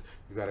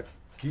 You gotta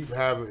keep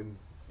having.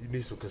 You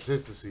need some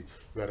consistency.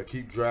 You gotta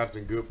keep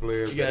drafting good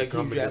players. You gotta that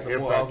come keep in and drafting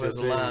more impact your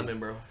offensive team. linemen,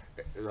 bro.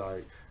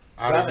 Like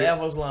Draft an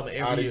offensive lineman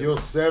out every of year. your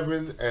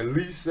 7, at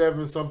least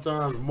 7,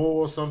 sometimes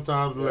more,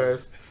 sometimes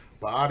less.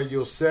 But out of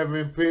your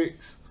 7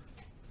 picks,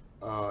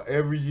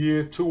 every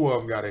year 2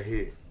 of them got to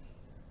hit.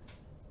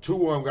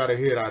 2 of them got to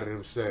hit out of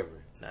them 7.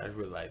 Nah, it's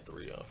really like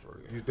 3 on for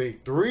real. You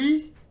think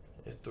 3?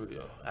 It's 3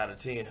 on out of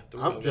 10.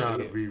 3 I'm on trying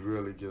to hit. be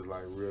really just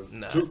like real.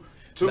 Nah. Two,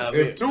 Nah,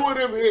 if man. 2 of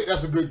them hit,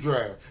 that's a good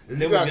draft. If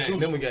Then you we got got- 2,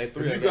 then we got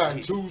 3 if you that got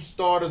hit. 2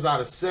 starters out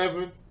of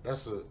 7,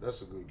 that's a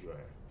good draft.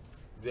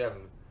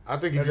 Definitely. I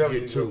think if That you definitely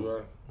get 2, good,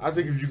 bro. I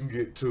think if you can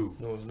get 2,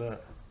 No, it's not.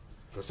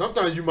 because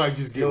sometimes you might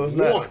just get No, it's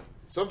 1. not.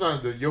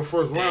 Sometimes your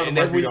first round And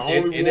might that's be when, the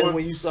only and that's one.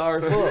 when you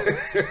sorry fuck.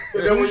 That's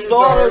when 2 you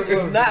starters sorry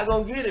is fuck. not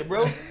gonna get it,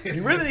 bro.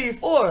 You really need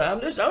 4. I'm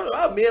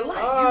being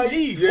like, you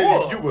need 4.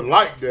 Yeah, you would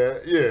like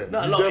that. Yeah.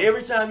 No, You no. definitely-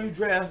 Every time you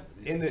draft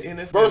in the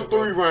NFL, first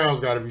bro, 3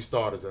 rounds got to be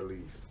starters at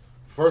least.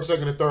 First,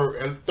 second, and third.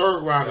 And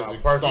third round is a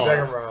First and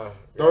starter. second round.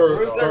 Third-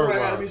 First, third second round round.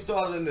 gotta be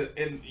started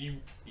and you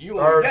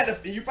Third.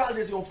 you probably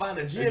just gonna find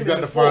a gym. And you in got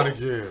the to find a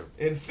fourth. gym.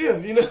 In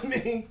 5th, you know what I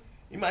mean?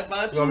 You might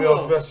find 2 You're going to be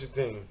on of them. special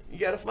team. You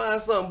gotta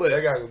find something, They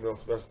but got to be on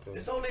special team.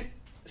 it's only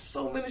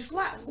so many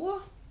slots, boy.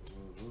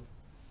 Mm-hmm.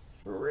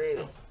 For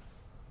real.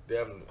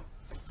 Definitely.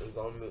 There's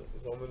so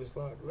many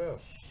slots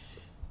left.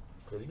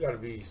 Because you got to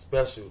be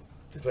special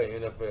to play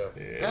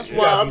NFL. That's You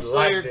why gotta I'm be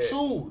like saying that.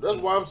 2. That's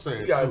why I'm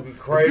saying You gotta 2. be If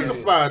crazy. you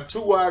can find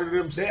 2 out of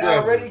them They 7.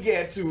 already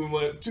got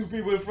 2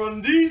 people in front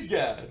of these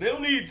guys. They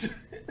don't need 2.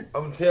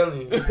 I'm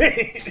telling you.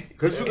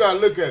 Because you got to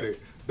look at it.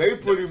 They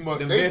pretty much.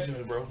 The They,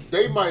 veterans, bro.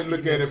 they might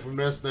look at it from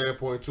that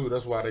standpoint too.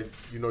 That's why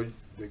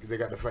they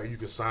got the fact you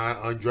can sign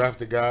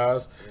undrafted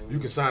guys. You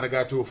can sign a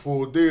guy to a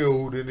full deal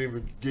who didn't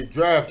even get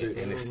drafted,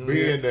 And it's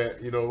being that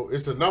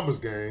it's a numbers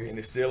game. And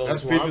it's still on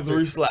That's the why I'm 53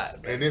 thinking- slot.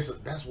 And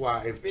that's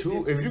why if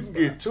you can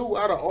get 2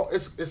 out of all,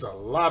 it's a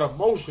lot of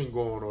motion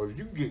going on. If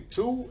you can get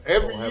 2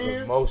 every Don't have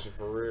year, emotion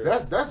for real.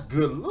 that's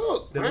good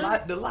look, The,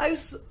 man. the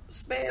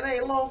lifespan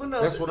ain't long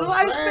enough. That's what the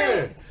I'm lifespan.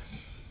 saying.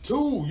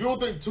 2, you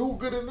don't think 2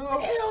 good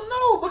enough? Hell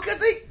no, because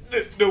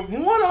the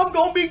one of them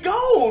gonna be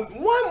gone.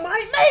 One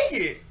might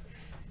make it.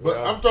 But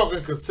Yeah. I'm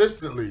talking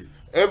consistently.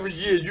 Every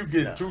year you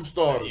get 2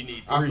 starters. You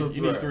need after 3. the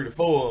You need draft. 3 to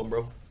 4 of them,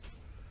 bro.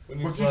 But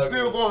you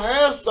still gonna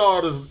have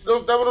starters.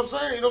 That's what I'm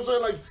saying. You know what I'm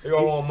saying? Like They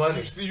gonna want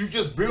money. You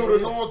just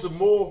building on to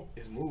more.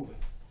 It's moving.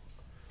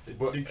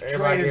 But The train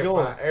Everybody is getting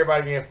going. fired.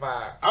 Everybody getting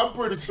fired. I'm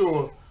pretty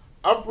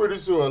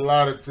sure a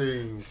lot of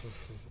teams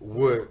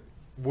would.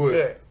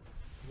 Good.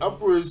 I'm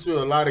pretty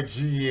sure a lot of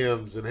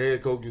GMs and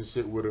head coaching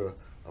shit would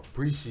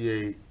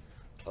appreciate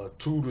a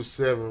 2 to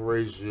 7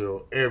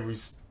 ratio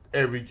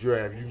every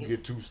draft. You can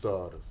get 2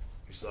 starters.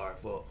 You sorry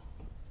fuck.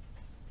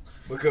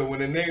 Because when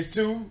the next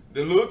 2,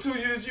 the little 2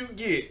 years you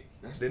get,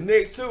 the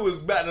next 2 is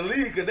about to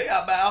leave because they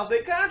got to buy off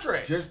their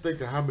contract. Just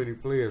think of how many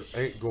players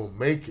ain't gonna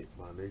make it,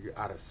 my nigga.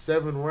 Out of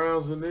 7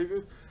 rounds of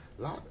niggas,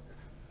 a lot of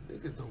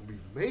niggas don't be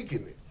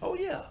making it. Oh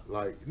yeah.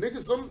 Like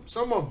niggas,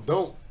 some of them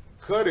don't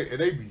cut it, and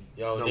they be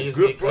Yo, you know, niggas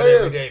good get cut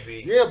players. every day,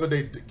 B. Yeah, but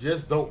they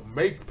just don't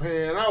make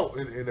pan out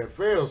in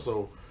NFL.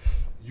 So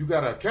you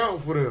gotta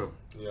account for them.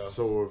 Yeah.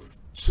 So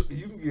if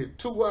you can get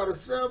 2 out of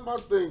 7, I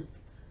think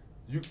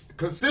you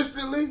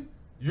consistently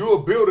you'll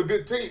build a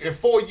good team. In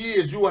 4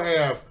 years, you will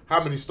have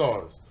how many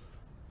starters?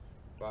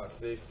 About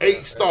 6,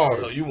 8 starters.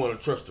 So you want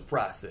to trust the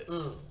process.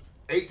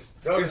 8.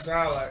 Don't It's-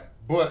 sound like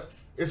But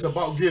it's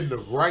about getting the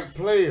right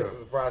player.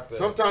 it's a process.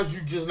 Sometimes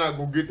you just not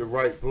gonna get the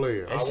right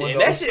player. That I shit, wouldn't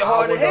and that know. shit I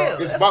hard as wouldn't know. hell.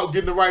 It's That's- about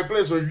getting the right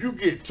player. So if you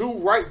get 2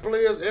 right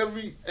players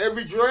every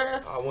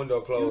draft, our window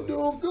you're closing.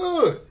 doing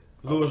good.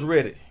 Louis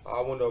Riddick,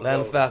 Our window Atlanta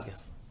closing.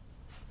 Falcons.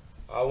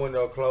 Our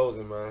window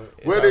closing, man.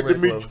 Where did already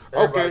Dimitri? close.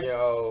 Everybody Okay. getting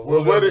old.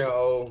 Well, Who where did? getting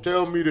old?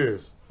 Tell me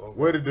this. Okay.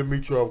 Where did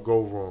Dimitrov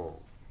go wrong?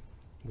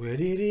 Where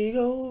did he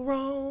go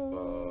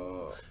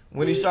wrong?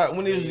 When he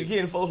was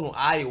getting folks from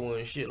Iowa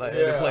and shit like that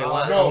Yeah, to play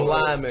I know.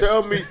 lineman.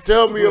 Tell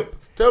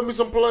me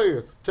some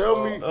players.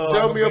 Tell me a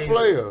Bailey.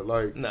 player.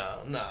 Like Nah.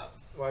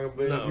 Michael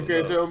Bailey. No. you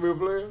can't tell me a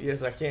player.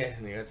 Yes, I can.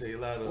 Nigga, I tell you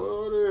a lot of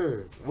Well,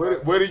 then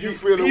where did you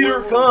feel it Peter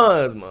went wrong?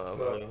 Cons, You motherfucker.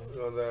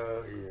 know what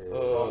I'm saying? Yeah,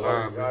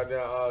 lineman.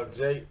 Goddamn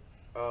Jake.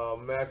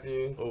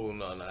 Matthew. Oh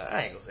no,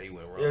 I ain't gonna say he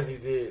went wrong. Yes, he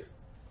did.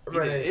 That It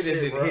man just, ain't it, just shit,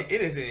 didn't bro. hit,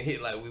 it just didn't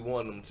hit like we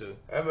wanted him to.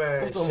 That man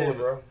ain't What's some shit, of-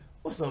 bro.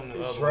 What's some of the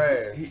other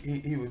trash.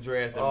 ones? He was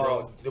drafted,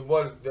 bro. The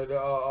boy,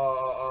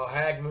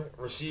 Hagman,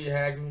 Rashid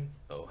Hagman,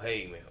 Oh,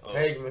 Hagman. Oh.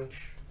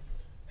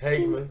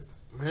 Hagman,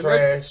 Man,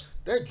 trash.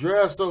 That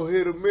draft so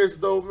hit or miss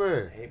though,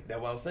 man. Hey, that's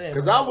what I'm saying.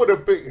 Because bro. I would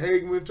have picked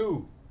Hagman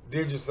too.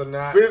 Digits or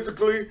not?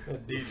 Physically,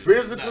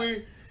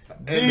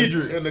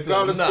 Dedrick in the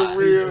college Sanat.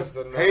 career,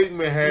 Dedrick Sanat.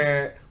 Hagman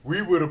had.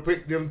 We would have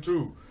picked them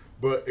too,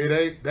 but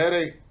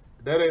that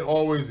ain't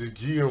always the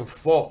GM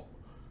fault.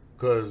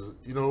 Cause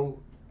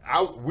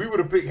we would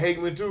have picked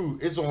Hagman too.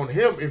 It's on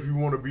him if you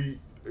want to be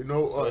an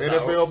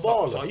NFL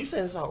baller. So are you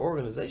saying it's our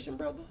organization,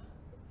 brother?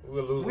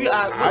 We'll lose. We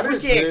didn't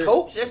can't say-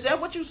 coach. Is that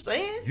what you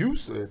saying? You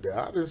said that.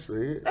 I didn't say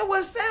it. That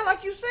wasn't sound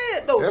like you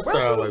said though, That bro.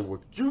 sounds like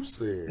what you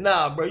said.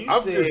 Nah, bro. I'm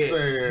just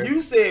saying-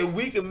 You said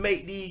we can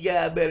make these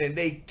guys better and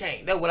they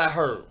can't. That's what I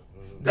heard.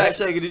 That- That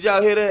Shaker, did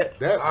y'all hear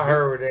that? I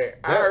heard that.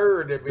 I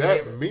heard that.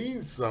 That Man.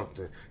 means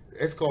something.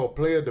 It's called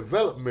player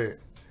development.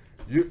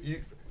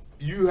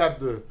 You have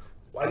to.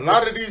 Why A you-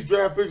 lot of these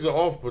draft picks are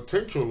off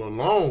potential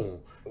alone.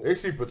 They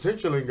see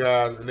potential in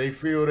guys and they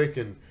feel they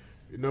can,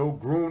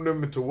 groom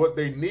them into what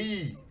they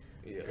need.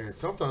 Yeah. And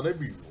sometimes they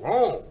be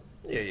wrong.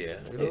 Yeah.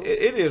 You know?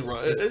 It is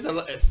wrong. It's a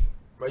lot.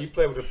 Man, you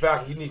play with the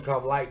Falcons, you need to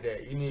come like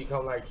that. You need to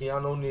come like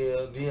Keanu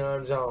O'Neal,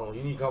 Deion Jones.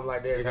 You need to come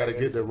like that. They got to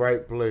get the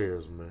right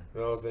players, man.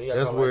 You know what I'm saying? You gotta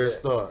That's come where like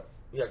it that. starts.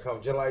 You got to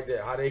come just like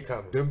that. How they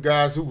coming? Them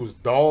guys who was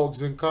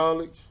dogs in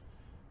college,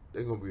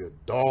 they're going to be a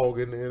dog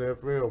in the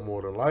NFL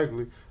more than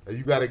likely. And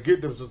you got to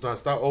get them sometimes.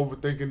 Stop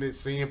overthinking it,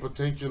 seeing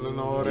potential and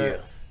all that.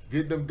 Yeah.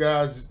 Get them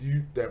guys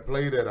that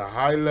played at a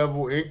high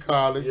level in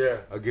college Yeah.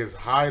 against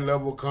high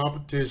level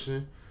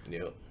competition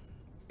Yep.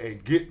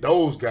 and get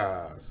those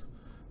guys.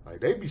 Like,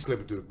 they be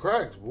slipping through the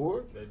cracks,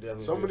 boy. They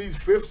definitely Some do. of these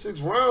 5th,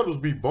 6th rounders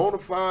be bona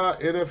fide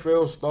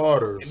NFL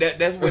starters.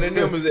 That's where the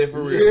numbers at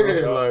for real.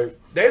 Yeah, bro. like,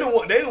 They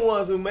the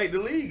ones who make the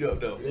league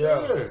up though.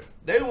 Yeah.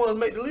 They the ones who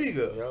make the league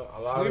up. Yeah,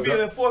 a lot We of be in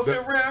them. the fourth, the-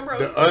 fifth round, bro.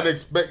 the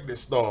unexpected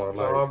star.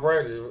 Tom Like,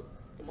 Brady.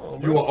 Come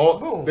on, you bro. are all,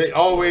 Boom. they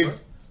always,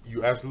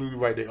 you absolutely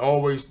right. They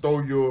always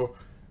throw your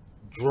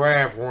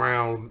draft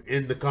round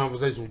in the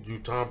conversation with you.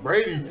 Tom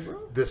Brady,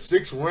 the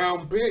 6th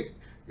round pick,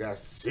 got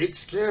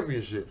 6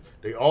 championships.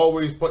 They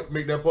always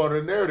make that part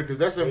of the narrative because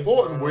that's 6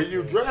 important where round,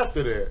 you yeah.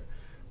 drafted at.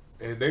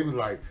 And they was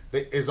like,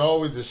 it's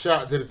always a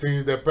shot to the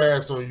teams that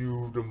passed on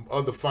you the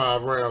other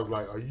 5 rounds.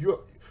 Like,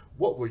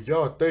 what were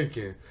y'all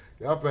thinking?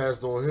 Y'all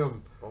passed on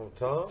him. On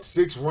Tom?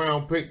 6th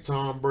round pick,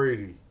 Tom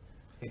Brady.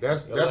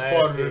 That's The part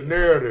last of the pick.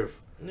 narrative.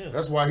 Yeah.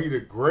 That's why he the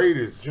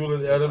greatest.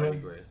 Julius Might be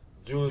Edelman. great.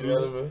 Julius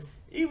Julius. Edelman.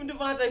 Even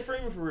Devontae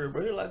Freeman for real,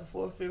 bro. He like a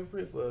 4th, 5th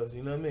pick for us.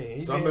 You know what I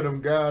mean? Some of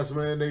them guys,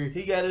 man,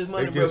 He got his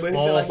money, they bro, just but he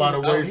fall feel like by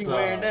the he wayside.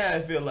 wearing down.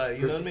 I feel like,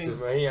 you know what I mean?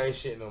 Cause- Man, he ain't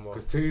shit no more.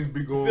 because teams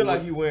be I going. feel like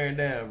with, he wearing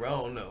down, bro. I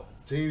don't know.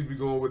 teams be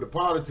going with the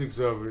politics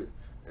of it,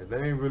 and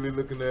they ain't really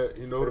looking at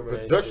the Man,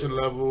 production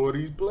shit. level of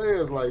these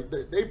players. Like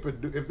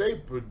if they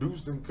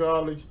produced in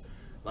college,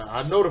 like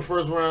I know the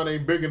first round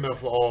ain't big enough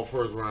for all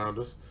first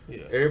rounders.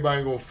 Yeah. Everybody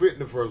ain't gonna fit in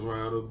the first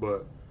rounders,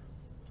 but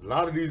a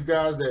lot of these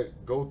guys that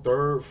go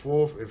 3rd,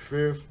 4th, and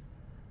 5th,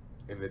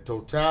 in the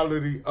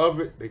totality of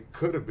it, they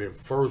could have been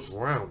first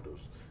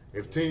rounders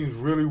if teams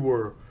really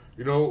were,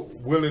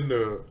 willing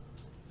to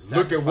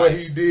look at what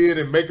he Sacrifice. did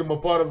and make him a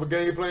part of a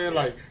game plan.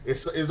 Like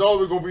it's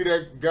always gonna be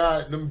that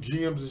guy, them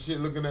GMs and shit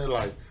looking at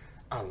like,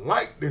 I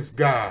like this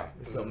guy.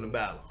 There's something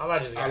about him. I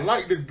like this guy. I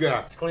like this guy.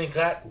 It's clean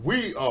cut.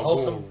 We are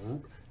Wholesome.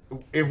 going.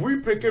 If we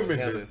pick him in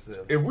Handle the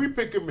himself. if we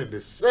pick him in the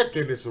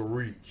 2nd, it's a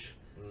reach.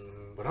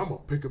 But I'm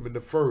gonna pick him in the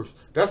 1st.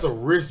 That's a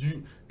risk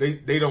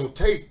they don't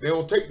take. They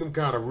don't take them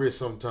kind of risks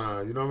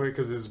sometimes. You know what I mean?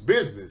 Because it's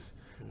business.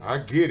 I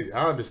get it.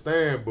 I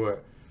understand,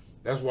 but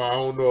that's why I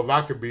don't know if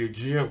I could be a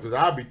GM because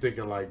I'd be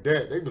thinking like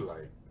that. They be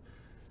like,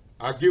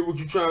 I get what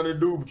you're trying to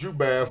do, but you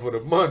bad for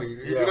the money.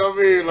 You Yeah. know what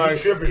I mean? Like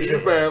tripping.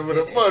 you bad for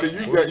the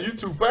money. You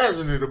too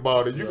passionate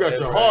about it. You got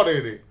that's your right. heart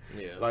in it.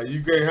 Yeah. Like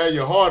you can't have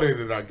your heart in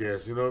it, I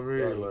guess. You know what I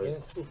mean? Like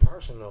It's too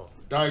personal.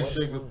 Dice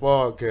Shakers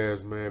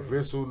podcast, man.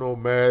 Vince Who No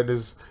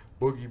Madness,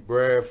 Boogie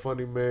Brad,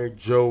 Funny Man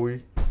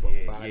Joey.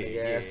 Fire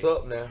nigga ass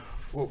up now.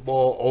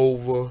 Football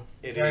over.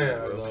 It is, Damn,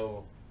 bro.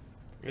 no.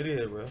 It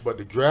is, bro. But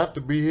the draft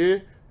to be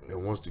here,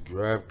 and once the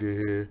draft get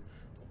here,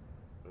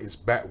 it's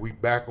back. We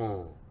back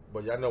on.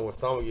 But y'all know when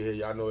summer get here,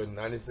 y'all know in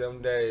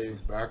 97 days,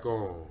 Back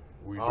on.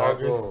 We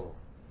August. back on.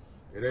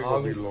 It ain't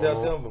gonna be August,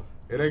 long. September.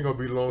 It ain't gonna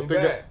be long. We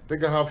back.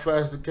 Think of how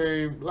fast it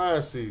came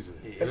last season.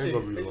 Yeah. It That ain't shit,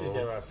 gonna be that shit came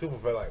long. out super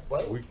fast. Like,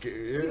 what? We We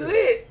yeah.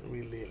 lit.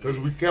 We lit. Because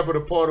we kept it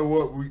a part of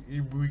what we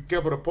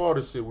kept it a part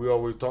of shit. We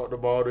always talked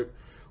about it.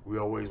 We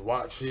always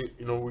watch it.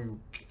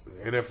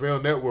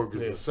 NFL Network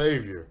is Yeah. a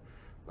savior.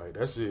 Like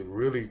that shit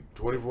really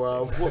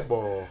 24-hour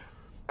football.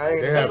 I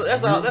ain't, They have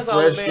That's new, all the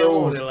fresh man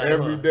shows wanted, like,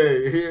 every huh?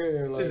 day.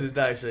 Yeah, like, This is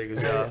Dice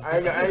Shakers, y'all. I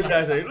ain't- This is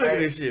Dice Shakers. Look at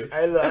this shit.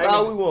 Hey, look, That's I ain't-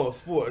 all we want,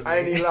 sports. I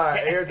ain't man. even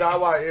lie. Every time I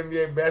watch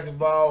NBA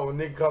basketball, when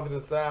Nick comes to the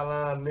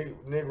sideline,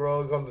 Nick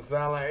Rose comes to the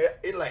sideline,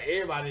 it's like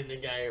everybody in the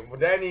game. But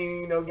that ain't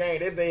even no game.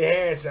 That they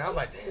hand shot. I'm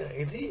like, damn,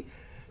 is he?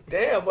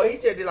 Damn, but he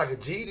just did like a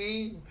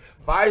GD,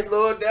 Vice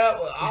Lord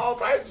Devil, all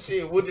types of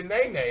shit with the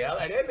name. I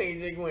like that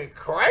nigga just went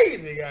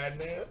crazy,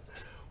 goddamn.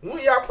 When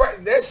y'all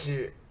practice that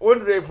shit? When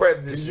do they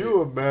practice this shit? Can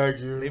you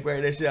imagine? They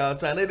bring that shit all the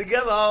time. They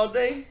together all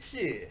day.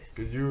 Shit.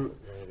 Can you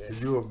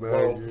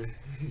imagine?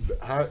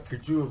 How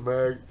could you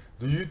imagine?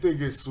 Do you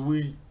think it's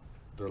sweet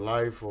the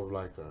life of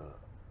like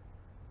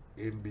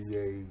a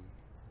NBA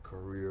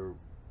career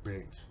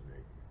bench nigga?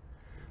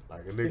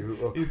 Like a nigga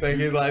who, You think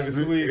his life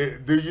is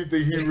sweet? Do you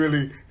think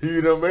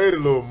he done made a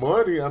little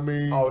money? I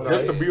mean,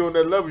 just to be on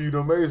that level, you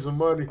done made some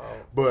money.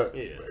 But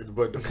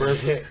the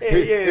pressure,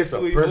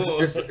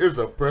 it's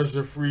a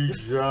pressure free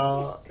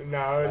job.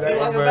 No, They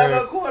like a man.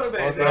 backup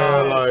quarterback.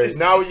 Like,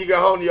 now when you get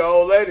home to your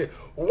old lady,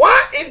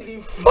 why in the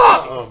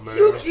fuck man.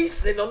 you keep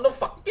sitting on the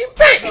fucking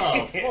bench? Nah,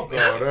 fuck all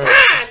I'm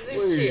that. tired of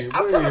this We shit.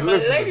 I'm ain't telling my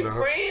listening lady to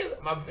her. friends,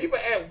 my people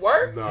at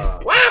work, Nah.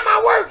 why am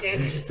I working?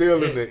 He's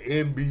still in the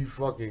NB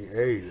fucking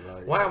A.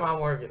 Like, Why am I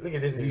working? Look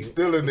at this he's nigga.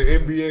 still in the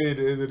NBA at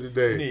the end of the You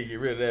day. need to get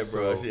rid of that,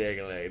 bro. So- She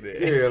acting like that.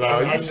 Yeah, like,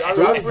 I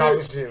you be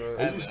talking stupid? shit,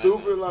 man. Are you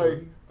stupid? Like,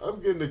 I'm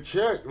getting a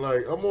check.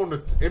 Like, I'm on the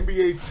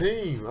NBA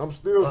team. I'm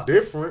still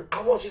different.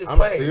 I want you to I'm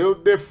play. still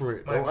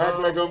different. My Don't act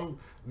like mom's-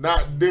 I'm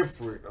not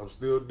different. I'm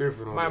still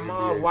different on My the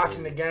mom's NBA watching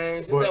team. the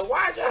game. She But- said,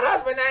 "Why's your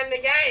husband not in the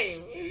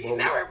game? He But-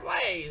 never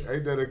plays."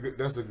 Ain't that a good?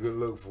 That's a good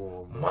look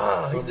for him. Man.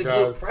 Mom, he's a Some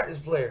good guys, practice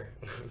player.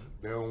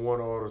 they don't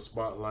want all the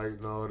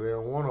spotlight. No, they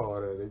don't want all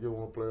that. They just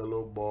want to play a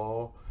little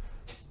ball.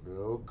 You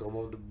know, come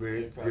on the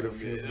bench, He'll get a probably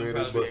few be- he'll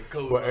minutes. probably be a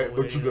coach But somewhere,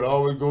 you you could know.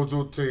 always go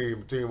to a team.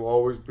 The team will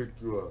always pick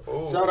you up.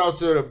 Oh. Shout out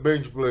to the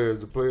bench players,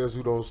 the players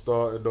who don't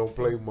start and don't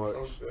play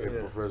much in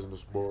Yeah. professional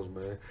sports,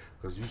 man.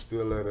 Because you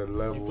still at a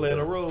level. You playing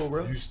a that- role,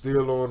 bro. You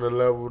still on a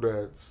level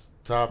that's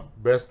top,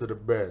 best of the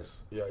best.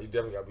 Yeah, you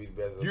definitely gotta be the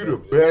best. You the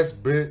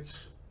best bench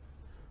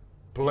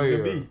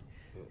player be.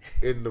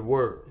 in the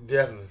world.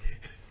 Definitely.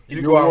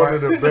 You're go out one right-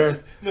 of the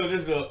best. No,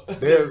 this up.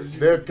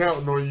 They're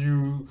counting on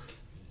you.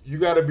 You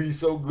got to be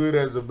so good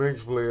as a bench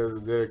player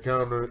that they're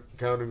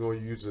counting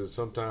on you to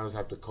sometimes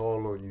have to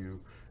call on you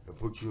and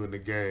put you in the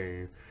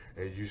game,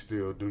 and you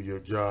still do your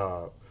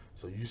job.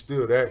 So you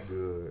still that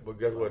good. But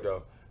guess what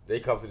though? They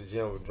come to the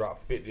gym and drop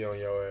 50 on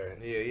your ass.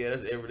 Yeah,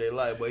 that's everyday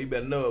life, but you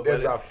better know They about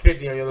it. drop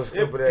 50 on your little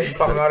stupid ass. You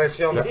talking all that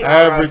shit on the The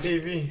side on average,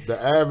 TV.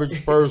 the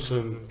average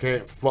person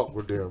can't fuck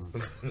with them.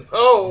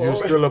 Oh, You're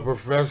still a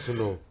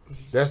professional.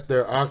 That's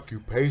their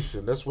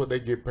occupation. That's what they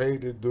get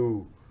paid to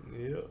do.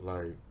 Yeah.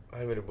 Like,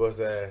 I'm in the bus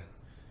ass.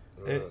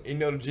 And you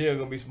know the gym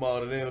gonna be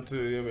smaller than them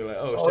too. They'll be like,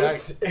 Oh,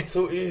 shit, it's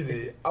too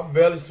easy. I'm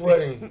barely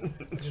sweating.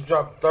 Just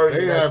dropped 30.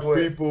 they and I have sweat.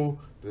 people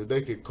that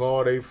they can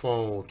call their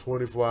phone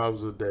 24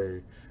 hours a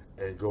day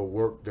and go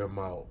work them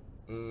out.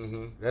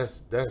 Mm-hmm.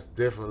 That's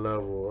different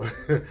level.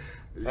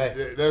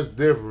 Hey. That's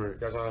different.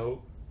 Y'all trying to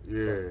hoop?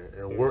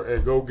 Yeah, and work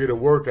and go get a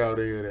workout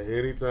in at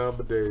any time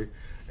of day,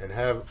 and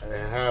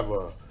have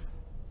a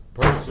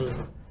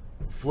person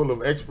full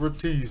of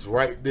expertise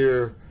right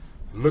there,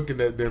 looking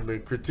at them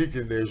and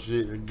critiquing their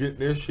shit and getting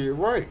their shit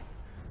right.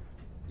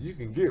 You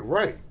can get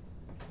right.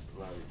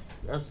 Like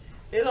that's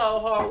it's all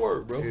hard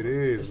work, bro. It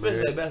is, especially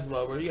man. that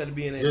basketball, bro. You got to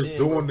be in that just gym,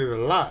 doing bro. it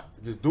a lot.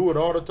 Just do it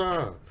all the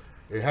time.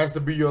 It has to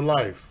be your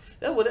life.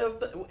 That's whatever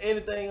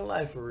anything in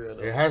life for real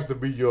though. It has to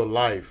be your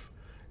life.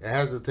 It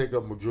has to take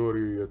up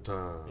majority of your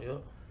time.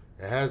 Yep,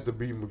 It has to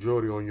be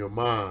majority on your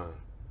mind.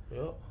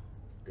 yep.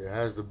 It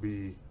has to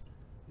be,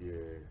 yeah.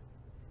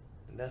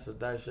 And that's a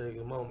dice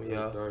shaking moment,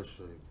 y'all. That's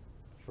shit.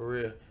 For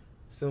real.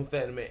 Some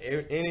fact, man.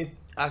 Any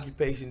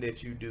occupation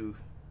that you do,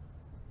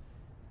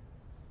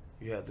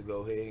 you have to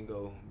go ahead and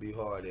go be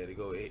hard at it.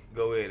 Go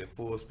ahead at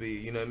full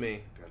speed. You know what I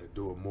mean? Got to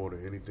do it more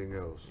than anything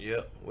else.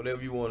 Yep.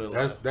 Whatever you want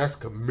to. That's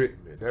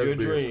commitment. That's Your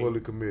being dream. fully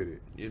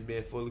committed. You're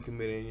being fully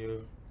committed in your.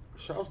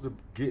 Shouts to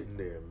getting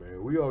there,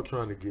 man. We all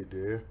trying to get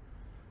there.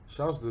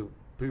 Shouts to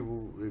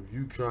people if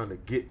you trying to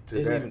get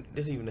to that.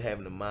 This even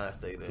having the mind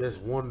state of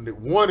Just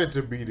wanted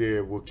to be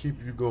there will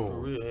keep you going. for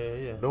real.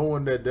 Yeah.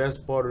 Knowing that that's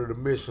part of the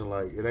mission,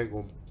 like it ain't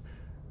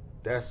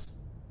gonna.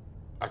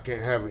 I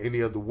can't have it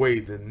any other way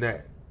than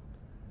that.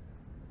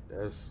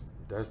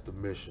 That's the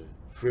mission.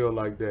 Feel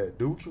like that.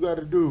 Do what you got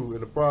to do in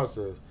the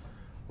process,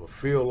 but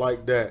feel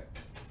like that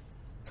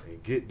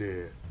and get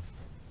there.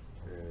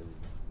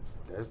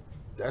 And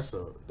that's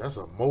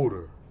a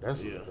motor.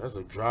 That's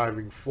a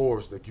driving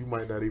force that you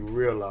might not even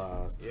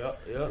realize. Yep.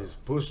 It's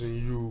pushing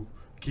you,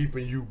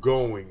 keeping you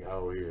going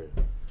out here.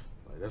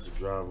 Like that's a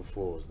driving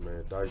force,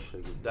 man. Dice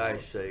shakers.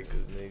 Dice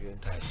shakers,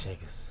 nigga. Dice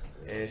shakers.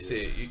 And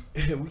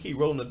shit, we keep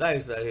rolling the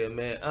dice out here,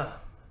 man.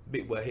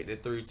 Big boy hit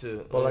that 3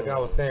 too. But like I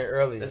was saying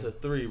earlier, That's a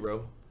 3,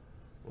 bro.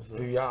 What's up?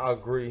 do y'all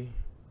agree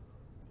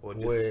Or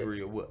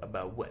disagree or what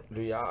about what?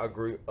 Do y'all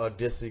agree or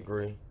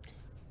disagree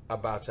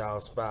about y'all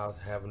spouse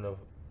having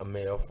a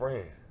male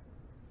friend?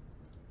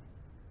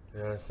 You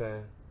know what I'm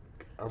saying?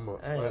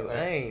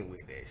 I ain't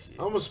with that shit.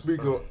 I'm a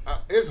speaker.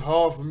 It's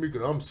hard for me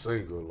because I'm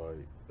single. Like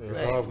it's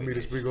I ain't hard for with me to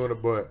that speak shit. on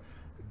it, but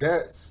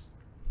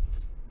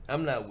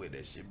I'm not with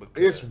that shit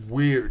because it's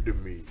weird to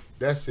me.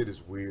 That shit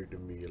is weird to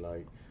me.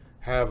 Like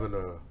having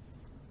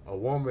a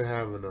woman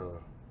having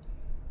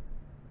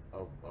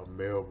a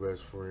male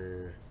best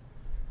friend,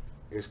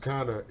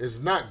 it's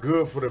not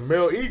good for the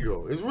male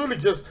ego. It's really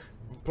just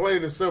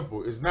plain and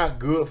simple. It's not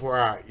good for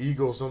our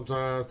ego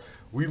sometimes.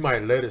 We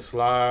might let it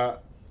slide.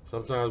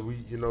 Sometimes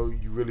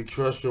you really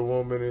trust your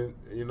woman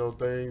and,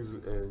 things,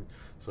 and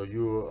so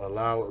you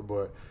allow it.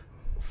 But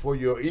for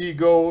your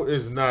ego,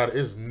 it's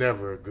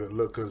never a good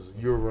look because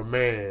you're a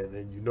man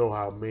and you know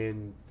how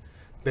men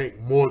think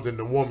more than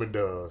the woman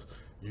does.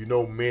 You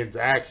know men's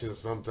actions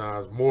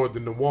sometimes more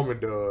than the woman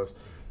does.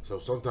 So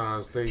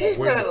sometimes things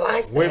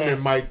women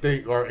might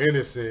think are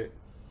innocent,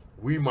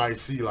 we might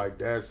see like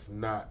that's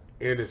not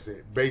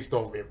innocent. Based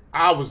off if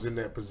I was in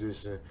that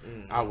position,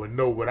 I would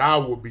know what I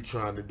would be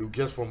trying to do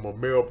just from a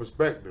male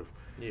perspective.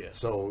 Yeah.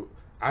 So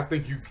I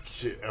think you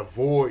should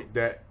avoid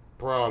that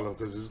problem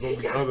because there's gonna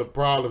be other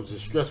problems and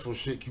stressful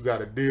shit you got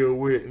to deal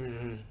with.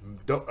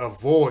 Don't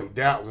avoid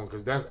that one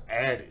because that's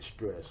added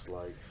stress.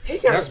 Like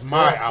that's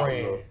my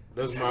outlook.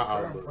 That's my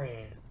outlook.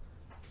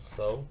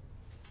 So,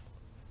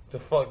 the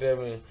fuck that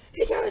mean?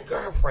 He got a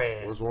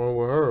girlfriend. What's wrong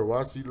with her?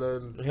 Why she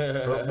letting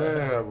her man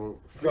have a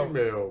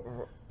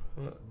female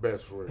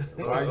best friend?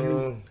 Why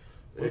you?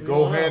 It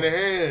go hand in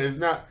hand. It's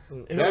not.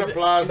 That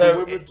applies to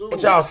women too.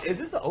 Is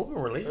this an open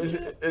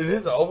relationship? Is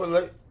this an open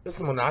relationship? It's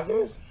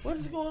monogamous. What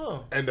is going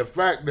on? And the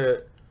fact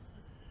that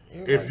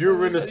if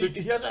you're in a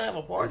situation like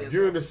that, if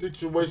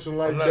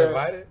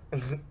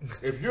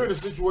you're in a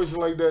situation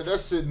like that, that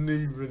shouldn't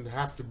even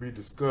have to be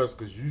discussed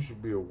because you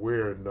should be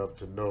aware enough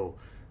to know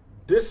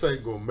this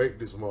ain't gonna make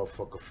this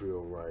motherfucker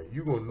feel right.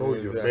 You gonna know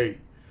your mate,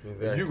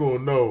 and you gonna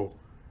know.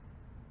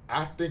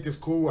 I think it's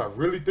cool. I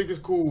really think it's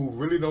cool.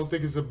 Really don't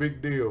think it's a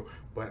big deal.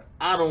 But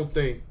I don't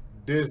think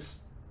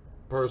this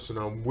person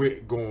I'm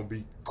with gonna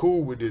be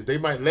cool with this. They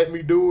might let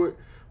me do it,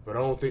 but I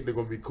don't think they're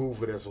gonna be cool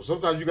for that. So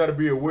sometimes you got to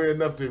be aware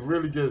enough to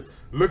really just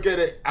look at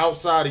it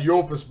outside of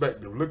your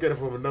perspective. Look at it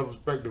from another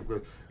perspective.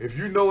 Because if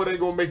you know it ain't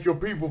gonna make your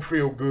people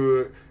feel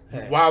good,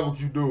 why would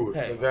you do it?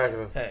 Hey,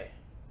 exactly.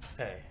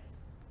 Hey.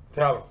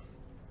 Tell them.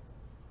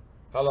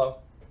 Hello.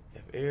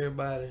 If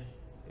everybody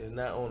is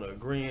not on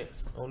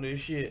agreement on this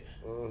shit,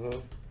 yeah,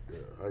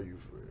 how you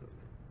feel?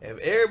 If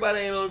everybody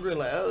ain't on agreement,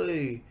 like, oh,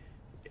 hey,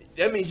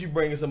 that means you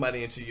bringing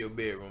somebody into your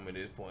bedroom at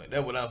this point.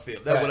 That's what I feel.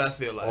 That's what I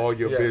feel like. All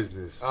your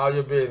business. All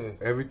your business.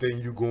 Everything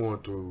you going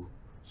through,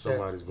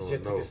 somebody's going to know.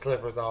 Just took his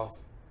slippers off.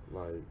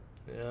 Like,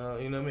 you know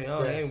what I mean?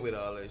 I ain't with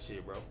all that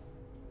shit, bro.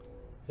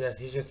 Yes,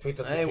 he just picked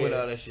up the I ain't kids. with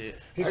all that shit.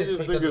 He just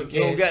picked up the kids.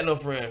 You don't got no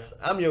friends.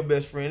 I'm your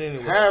best friend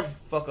anyway. Have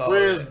Fuck all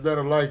friends that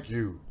are like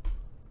you.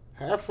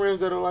 Have friends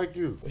that are like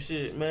you. Well,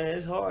 shit, man,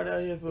 it's hard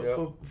out here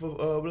for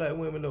black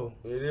women though.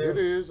 It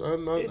is. I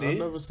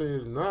never say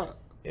it's not.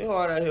 It's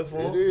hard out here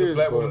for them. The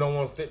black women don't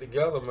want to stick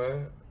together,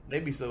 man. They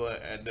be so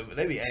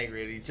they be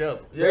angry at each other.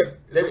 Yeah,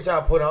 they be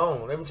trying to put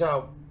on. They be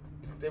trying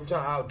to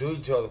outdo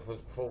each other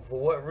for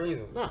what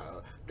reason? Nah,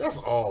 that's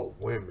all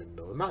women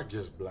though, not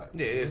just black.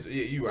 Yeah,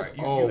 you right.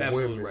 You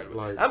absolutely women, right.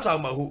 Like, I'm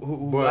talking about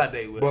who I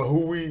date with. But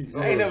who we?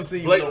 I ain't never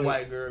seen you with no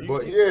white girl.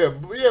 But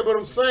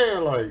I'm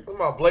saying like. What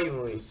about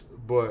blatantly?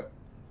 But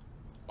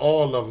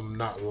all of them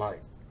not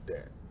like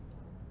that.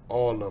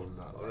 All of them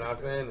not. I'm not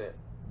saying that.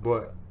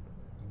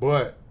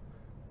 But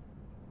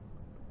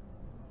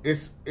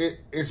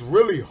it's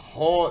really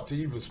hard to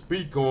even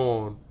speak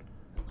on.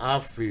 I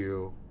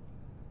feel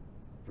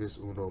this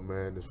Uno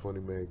man, this funny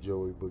man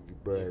Joey Boogie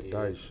Brad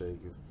Dice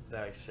Shakers.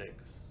 Dice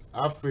Shakers.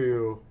 I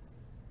feel.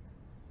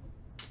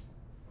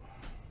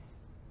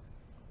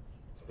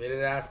 Spit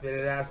it out, spit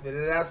it out, spit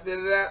it out, spit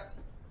it out.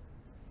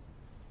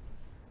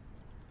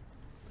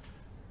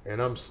 And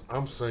I'm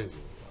single,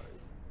 like,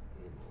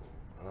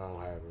 I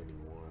don't have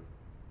anyone,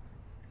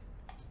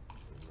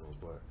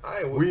 but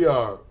we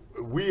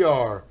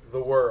are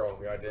the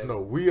world, goddamn. No,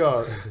 we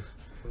are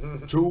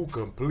two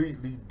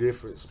completely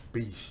different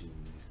species.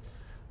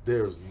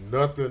 There's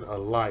nothing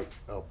alike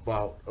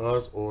about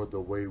us or the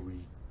way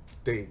we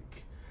think,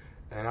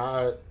 and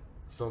I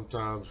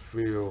sometimes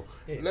feel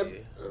let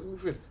me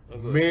finish.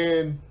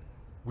 Men,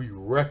 we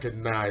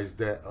recognize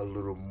that a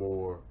little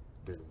more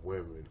than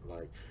women,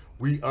 like.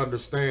 We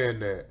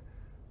understand that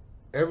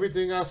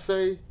everything I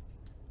say,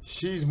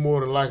 she's more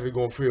than likely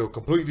going to feel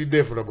completely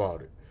different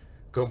about it.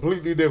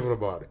 Completely different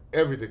about it.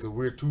 Everything, because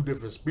we're two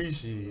different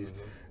species.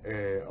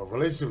 And a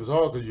relationship is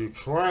hard because you're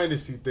trying to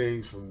see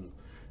things from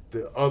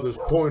the other's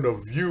point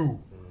of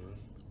view.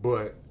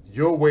 But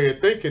your way of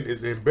thinking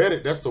is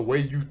embedded. That's the way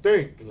you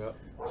think. Yep.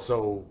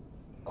 So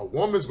a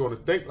woman's going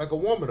to think like a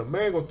woman. A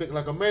man going to think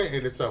like a man.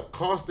 And it's a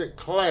constant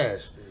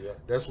clash. Yep.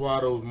 That's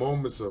why those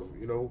moments of,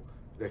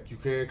 that you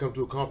can come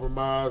to a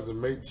compromise and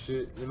make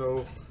shit,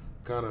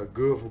 kind of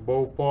good for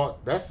both parts.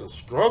 That's a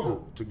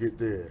struggle to get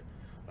there.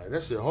 Like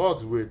that shit hard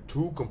because we're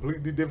two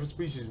completely different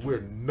species.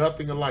 We're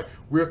nothing alike.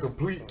 We're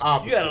complete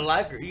opposites. You gotta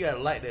like her. You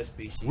gotta like that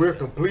species. We're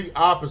complete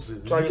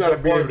opposites. You gotta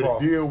be able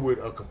to deal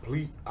with a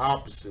complete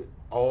opposite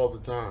all the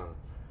time.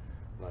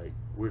 Like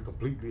we're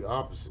completely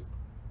opposite.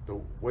 The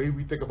way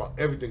we think about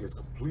everything is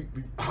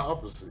completely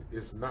opposite.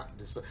 It's not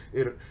the same.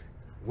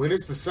 When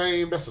it's the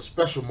same, that's a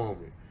special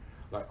moment.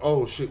 like,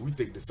 oh shit, we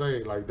think the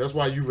same. Like that's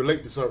why you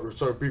relate to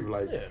certain people.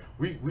 Like Yeah.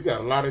 we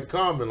got a lot in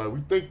common. Like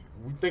we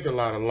think a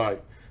lot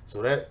alike.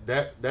 So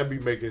that be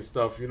making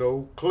stuff, you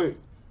know, click.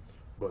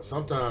 But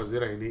sometimes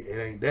it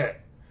ain't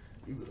that.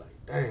 You be like,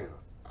 damn,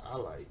 I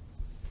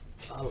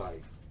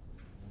like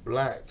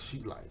black. She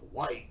like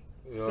white.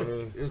 You know what I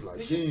mean? It's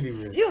like she ain't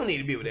even. You don't need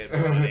to be with that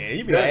bro, man.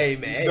 You be like, hey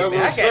man, That's what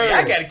I'm I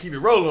saying. gotta keep it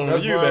rolling on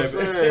That's you, what I'm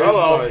baby. saying. It's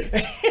Hello.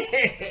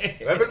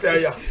 like, Let me tell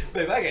you.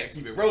 Baby, I gotta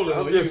keep it rolling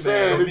I'm on just you,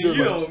 saying, man. it's just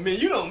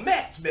You don't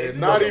match, baby. and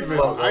not even.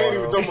 fuck I ain't going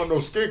even on? talking about no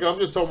skin. I'm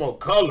just talking about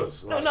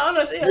colors. No, Like, no,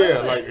 no. Yeah,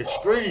 like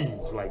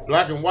extremes, like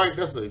black and white.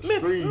 That's an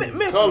extreme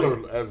mentally.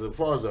 color as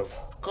far as a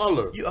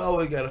color. You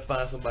always gotta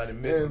find somebody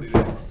mentally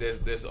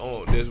that's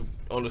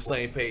on the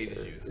same page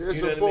as you. It's You know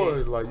what I important.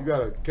 mean? Like you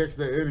gotta catch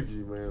that energy,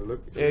 man.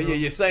 Look, Yeah, you know,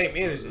 your same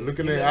energy. Look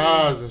in You their know what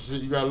I mean? eyes and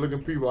shit. You gotta look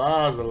in people's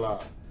eyes a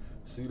lot.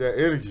 See that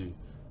energy,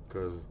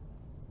 cause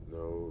you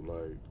know,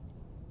 like,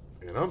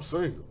 and I'm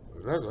single,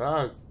 and that's how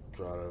I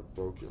try to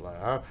approach it.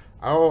 Like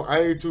I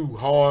ain't too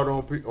hard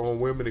on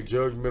women and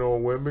judgment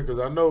on women, cause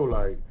I know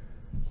like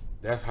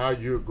that's how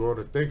you're going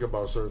to think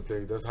about certain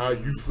things. That's how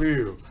you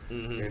feel,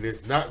 and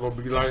it's not gonna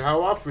be like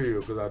how I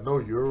feel, cause I know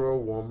you're a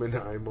woman,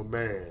 I'm a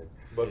man.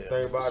 But the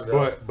thing about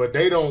it, But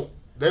they don't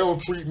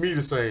treat me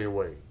the same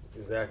way.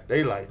 exactly.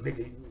 They like,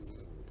 nigga,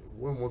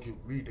 women want you to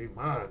read their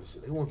mind and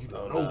shit. They want you to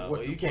Oh, know nah, what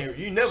well, you the fuck- can't.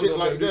 You never shit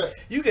gonna like make, that.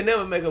 You can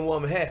never make a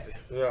woman happy.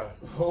 Yeah.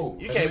 Oh,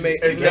 You can't make.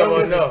 It's You can't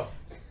never make, enough.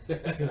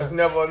 It's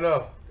never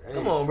enough.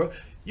 Come on, bro.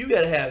 You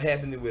gotta have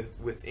happiness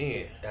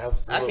within.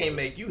 Absolutely. I can't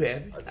make you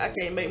happy. I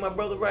can't make my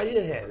brother right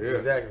here happy. Yeah.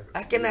 Exactly.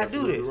 I cannot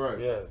do this. Right.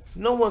 Yeah.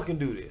 No one can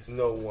do this.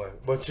 No one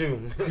but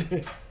you.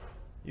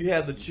 You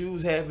have to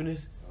choose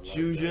happiness,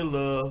 choose that. your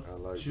love, I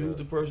like choose that.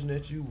 the person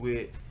that you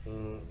with.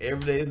 Mm,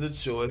 Every day is a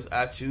choice.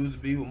 I choose to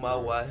be with my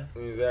wife.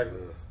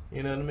 exactly.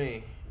 You know what I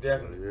mean?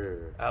 Definitely.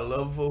 Yeah. I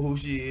love her for who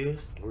she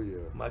is, Oh yeah.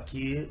 my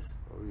kids,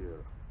 Oh yeah.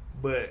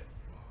 but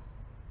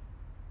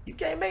you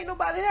can't make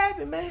nobody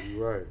happy, man.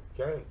 You right.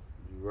 Okay.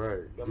 You right.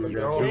 Gotta You make You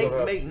your own gotta, can't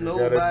happy. make you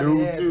nobody gotta do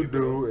what happy, you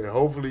bro. do, and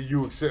hopefully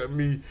you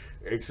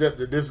accept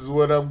that this is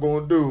what I'm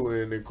gonna do,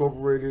 and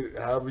incorporate it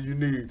however you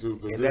need to.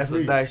 'cause And it's that's a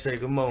me. dice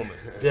shaker moment.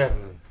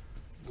 Definitely.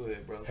 Go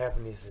ahead, brother.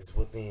 Happiness is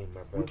within,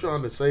 my brother. We're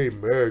trying to save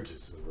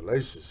marriages and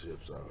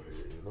relationships out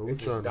here. You know, we're This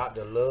is trying to.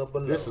 Dr. Love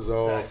Below. This is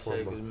all Dice from.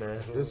 shakers, man.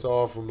 This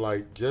all from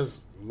like just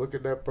look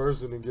at that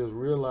person and just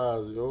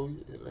realize, yo,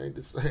 it ain't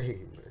the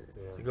same,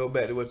 man. To go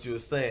back to what you were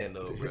saying,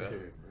 though, bro. Yeah,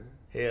 man.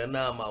 Hell,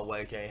 now my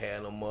wife can't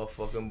have no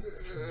motherfucking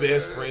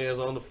best friends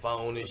on the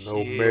phone and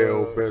No shit.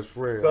 male best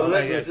friend. So I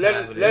let, ain't got let,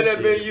 time for let this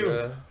that be shit, you.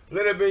 bruh.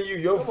 Let that be you.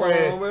 Your Come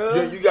friend. on,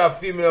 bruh. You got a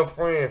female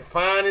friend,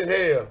 fine as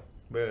hell.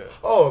 Bruh.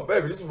 Oh,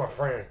 baby, this is my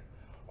friend.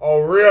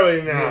 Oh,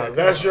 really now? Yeah, come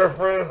That's on. your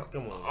friend?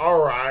 Come on.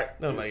 All right.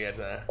 Nobody got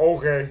time.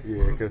 Okay.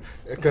 Yeah,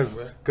 because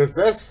Come on,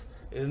 that's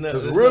It's not.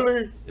 Cause it's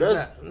really, not-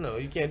 that's- it's not, no,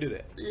 you can't do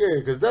that. yeah,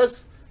 because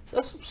that's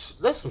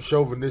some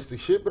chauvinistic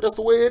shit, but that's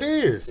the way it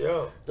is.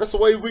 Yeah. That's the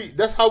way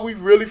that's how we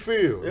really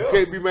feel. You Yeah.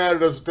 can't be mad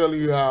at us for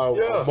telling you how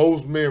Yeah.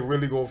 most men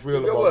really gonna feel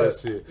Get about what? that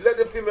shit. Let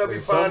the female be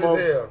And fine some as of-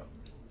 hell.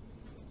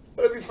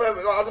 Let her be fine.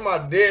 Like, I'm talking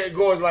about dead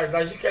gorgeous.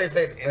 Like she can't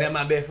say And that's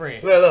my best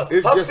friend. Look,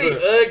 It's her just feet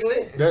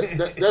ugly. That's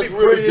She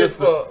really pretty just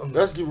as fuck.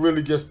 that's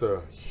really just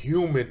a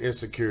human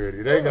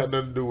insecurity. They ain't got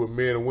nothing to do with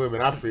men and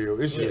women. I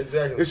feel it should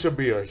exactly. it should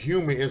be a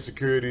human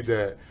insecurity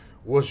that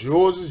what's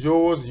yours is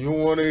yours, and you don't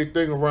want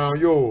anything around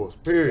yours.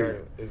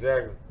 Period.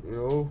 Exactly. You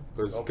know,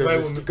 Don't play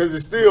with me. because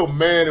it's still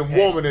man and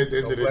Hey, woman at the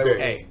end don't of the play with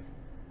day. Hey,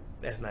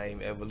 that's not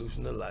even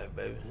evolution of life,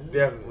 baby.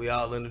 Definitely. We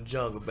all in the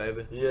jungle,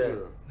 baby. Yeah.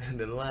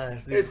 The line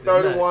It's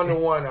 69.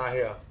 31-1 out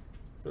here.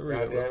 For real,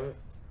 God bro. damn it.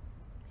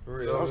 For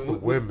real. Shouts to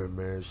women,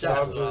 man. Shout out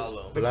Shouts to to all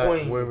of them. The black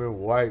queens. women,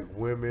 white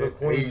women, The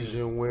queens.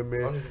 Asian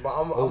women,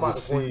 I'm about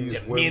the queens.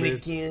 overseas women,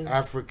 Dominicans.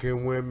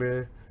 African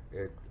women,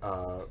 and,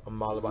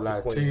 I'm all about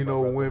the queens, Latino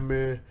my brother.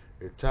 women,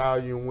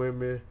 Italian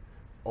women,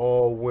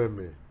 all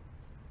women,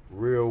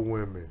 real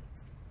women.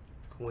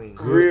 Queen.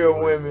 Good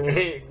Real women.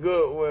 women,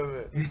 good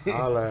women.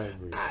 Holla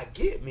at me. I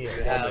get me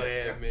a How woman.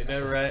 at me, that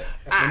right?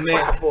 I And then-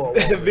 cry for a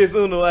woman. Vince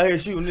Uno out here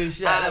shooting this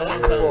shot. I That's what I'm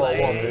cry talking for a about.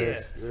 woman.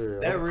 Yeah, Yeah,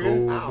 That I'm real?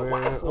 cool, I'll man.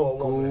 wife I'm for a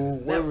cool.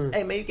 woman. Women.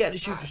 Hey man, you got to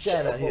shoot the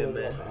shot out here,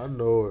 man. I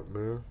know it,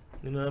 man.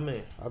 You know what I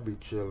mean? I be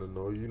chilling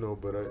though, you know,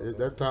 but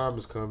that time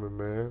is coming,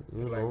 man.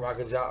 You Like know,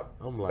 Rocket Jock.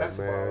 I'm like,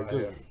 basketball man, out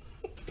here.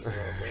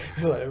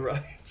 Like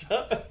right.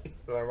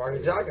 Like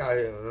Rocket Jock out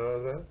here. You know what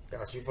I'm saying?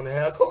 Got to shoot from the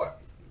half court.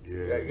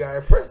 yeah, You got to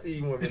impress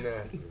these women now.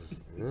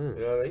 yeah. You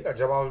know, you got to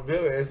jump off the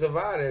building and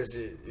survive that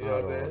shit. You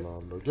know what I'm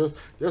saying? No.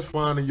 Just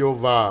finding your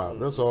vibe.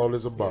 That's all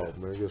it's about,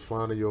 man. Just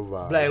finding your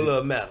vibe. Black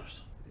love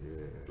matters. Yeah,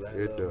 Black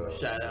it love does.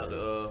 Shout out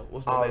to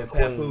what's All my name, the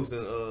Papoose queens.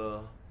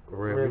 and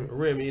Remy.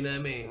 Remy. You know what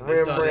I mean? They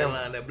Rem, started that Rem.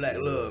 line, that black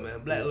love, man.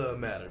 Black love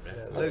matters, man.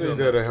 I Let think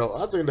go, that'll help.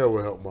 I think that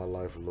will help my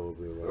life a little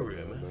bit. Right For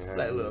real, now, man. Have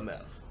Black me- love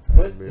matters.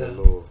 have me a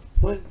little,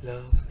 One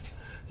love.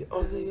 The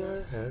only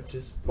girl had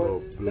just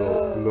one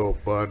love. little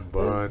bun,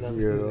 One love.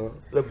 you know.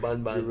 Little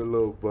bun Give it a bun.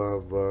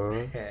 little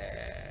bun.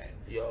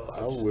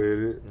 I'm with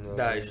it. You know,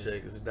 Dice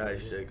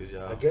shakers,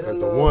 y'all. I get But a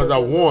the love ones that I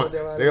love want,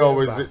 that I they live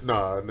always by.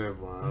 nah, never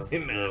mind.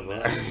 Never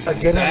mind. I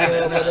get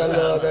a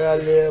love that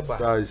I live by.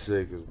 Dice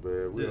shakers,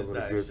 man. We Just having a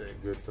dice good shakers.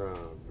 good time,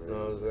 man. You know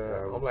what I'm saying?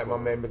 Having I'm like my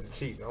fun. man Mr.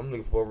 Cheeks. I'm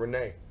looking for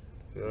Renee.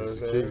 You know what I'm Mr.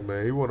 saying? Keith,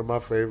 man, he one of my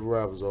favorite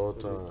rappers all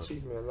time. Mr.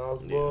 Cheeks, man,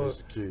 Lost Yeah,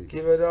 Boys. Mr. Keith.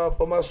 Give it up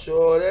for my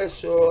short, that's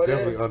short.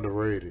 Definitely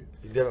underrated.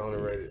 He's definitely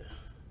underrated.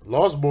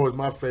 Lost Boys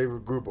my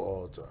favorite group of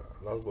all time.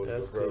 Lost Boys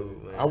That's go crazy.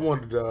 cool, man. I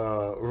wanted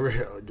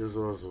to get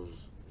on some,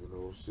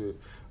 shit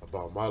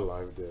about my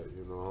life that,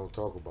 I don't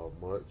talk about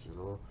much,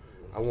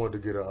 I wanted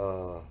to get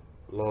a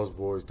Lost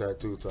Boys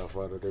tattoo till I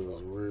found out they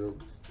was real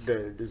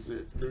gang and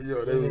shit. They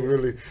was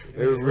really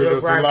Real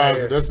crime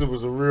socializing. man. That shit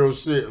was a real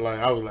shit. Like,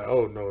 I was like,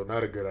 oh no,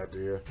 not a good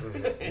idea.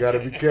 You gotta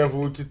be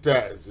careful with your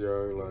tats,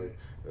 Like,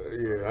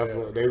 I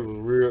thought they was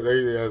real.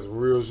 They had some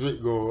real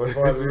shit going.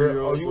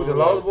 Oh, you with the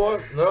Lost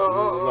Boys? No,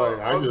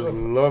 Like, I just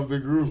love the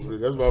group.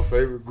 That's my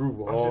favorite group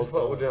of I all just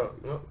fuck with time.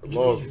 them. What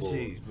Lost you mean? Boys.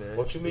 Jeez, man.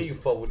 What you mean you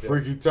fuck with them?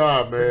 Freaky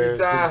Ty, man. Freaky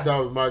Ty. Freaky Ty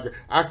was my guy.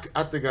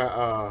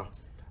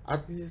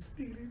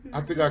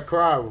 I think I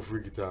cried when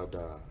Freaky Ty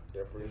died.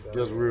 Yeah, Freaky Ty.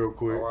 Just real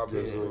quick. R.I.P.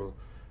 Just,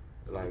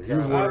 like, he Freaky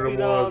was Ty. one of R.I.P. the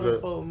to all ones them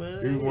that folk,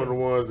 man. he was one of the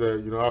ones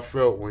that I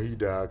felt when he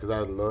died because I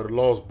love the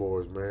Lost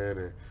Boys, man.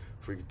 And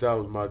Freaky Ty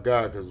was my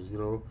guy because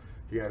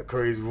he had a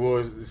crazy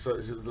voice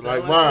like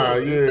like mine.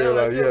 him. He Yeah, sound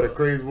like like he had a him.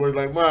 crazy voice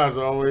like mine,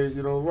 so I always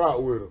rock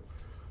with him.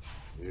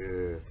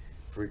 Yeah.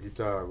 Freaky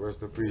Ty,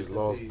 rest in peace, Rest in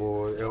Lost peace.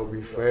 Boys,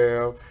 LB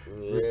Fab,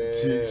 Mr.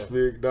 Yeah. Cheeks,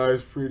 Big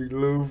Nice, Pretty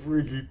Lou,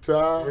 Freaky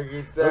Ty.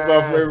 Freaky That's Ty.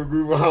 my favorite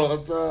group of all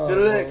time.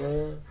 Deluxe.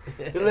 man.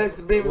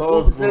 Deluxe Baby Lost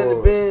Coopers and the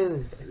Boys.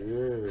 Benz.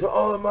 Yeah. To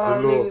all of my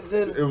The little-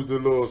 niggas in it was the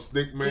little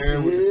stick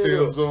man with the Yeah.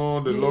 Timbs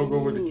on, the logo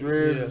with the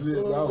dreads and Yeah.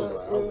 shit. I was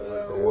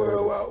like,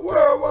 Worldwide,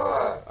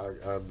 worldwide.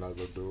 I'm not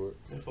gonna do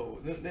it. Them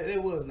folk- They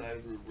was a nice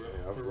group, bro.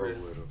 Yeah, I For fuck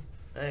real. with him.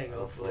 I ain't I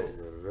gonna fuck play.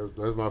 with him.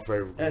 That's my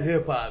favorite group. That's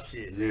hip hop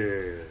shit.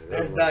 Yeah.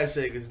 That's my- dice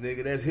shakers,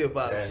 nigga. That's hip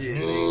hop That's shit.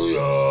 New Nigga.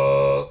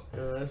 York.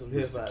 That's some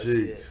hip Mr. hop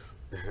shit. Cheeks.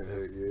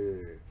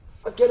 yeah.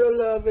 I get a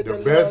love it, The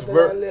the best love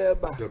that I verse.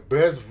 live by. The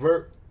best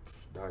verse.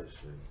 Nice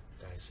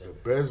shit. Nice The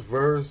shit. best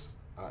verse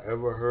I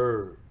ever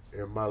heard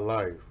in my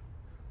life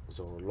was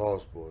on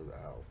Lost Boys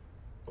album.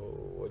 Oh,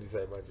 what'd you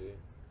say about you?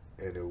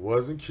 And it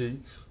wasn't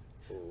Cheeks,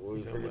 Oh, what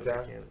you Talking Freaky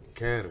about Ty? that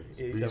Cannabis.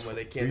 Yeah, he Beats talking about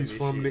that Beats cannabis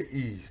from shit. the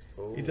East.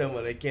 Oh. He talking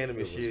about that It cannabis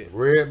was shit.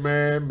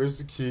 Redman,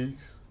 Mr.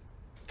 Cheeks,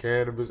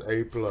 Cannabis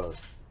A+.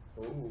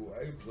 Oh,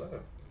 A+.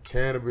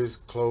 Cannabis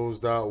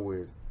closed out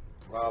with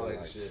Probably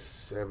like shit.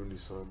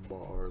 70-something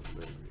bars,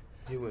 maybe.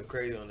 He went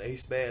crazy on that. He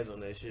spazzed on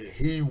that shit.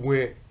 He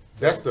went,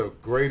 that's the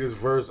greatest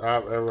verse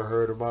I've ever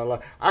heard in my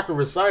life. I can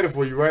recite it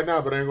for you right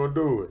now, but I ain't gonna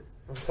do it.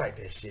 Recite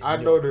that shit. I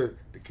you know that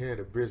the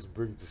cannabis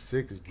brings the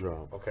sickest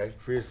drama. Okay.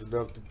 Fierce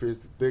enough to piss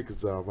the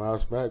thickest off. I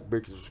smack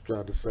bitches was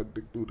trying to suck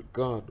dick through the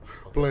condom.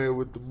 Playing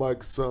with the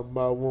mic is something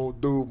I won't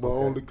do. My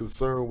only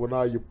concern when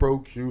I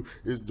approach you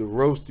is to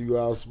roast you.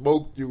 I'll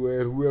smoke you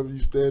and whoever you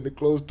standing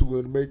close to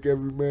and make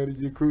every man in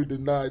your crew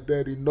deny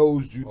that he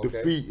knows you. Okay.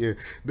 Defeating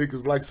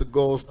niggas like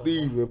Cigar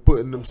Steve and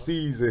putting them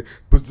seeds in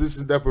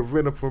positions that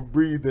prevent them from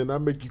breathing. I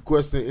make you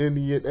question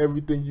any and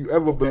everything you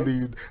ever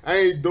believed. I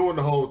ain't doing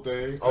the whole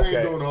thing. I Okay,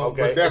 ain't doing the whole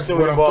okay. but that's It's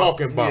what I'm about-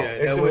 talking about. Yeah,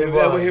 It's that's in what the he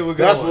bar. was going.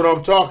 That's what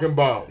I'm talking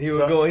about. He was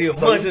So- going. He was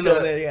so you munching tell-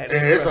 on that. Yeah,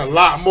 And it's a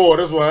lot more.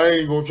 That's why I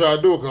ain't gonna try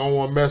to do it because I don't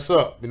want to mess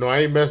up. I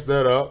ain't messed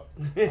that up.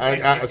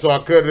 So I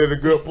cut it at a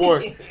good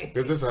point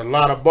because there's a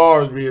lot of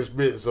bars being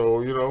spit.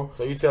 So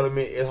So you telling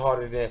me it's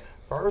harder than?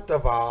 First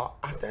of all,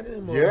 I think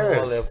it's more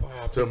Yes. than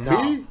 5 To feet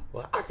tall. me?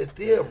 Well, I can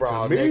still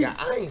brawl, me? nigga.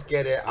 I ain't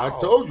scared at I all.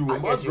 told you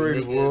what my guess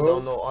greatest niggas was.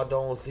 Don't know or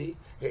don't see.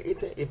 Yeah,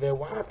 if it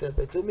wild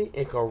up to me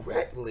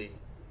incorrectly.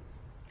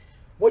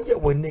 What you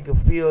when nigga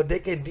feel they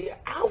can do,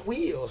 I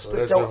will split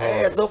that's your the ass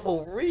hardest. up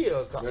for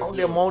real. Cause That's on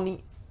your- them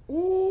money.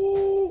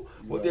 Ooh,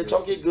 with that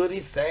talking good,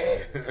 he's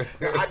sad.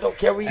 I don't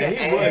carry your Hey,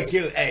 he ass. was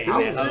killed. Hey, I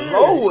man, was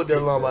low with the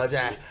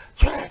lumberjack.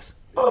 Tracks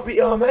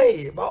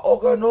made by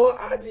Okanor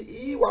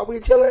IGE while we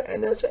chillin'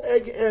 and that's your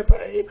egg and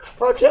pay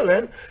for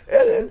chillin'.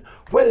 Ellen,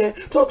 willing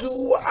to do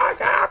what I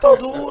got to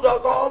do to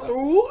come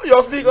through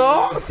your speaker.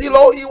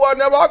 CeeLo, he will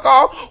never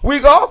come. We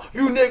go,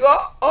 you nigga,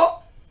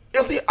 up.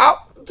 You see,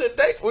 out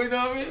today. You know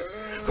what I mean?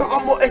 Cause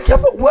I'm more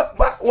careful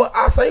what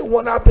I say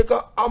when I pick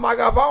up on my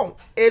phone.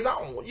 It's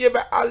on. You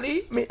better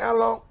leave me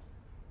alone.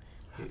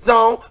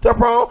 Zone, the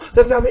prom,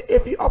 the never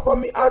if you offer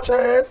me a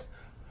chance.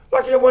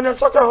 Like it when the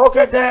sucker hook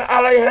it down,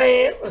 I lay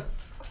hands.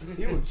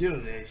 He was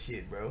killing that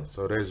shit, bro.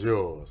 So that's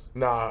yours.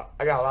 Nah,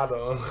 I got a lot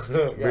of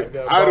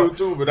them. I do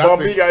too, but I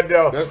think got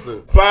down. that's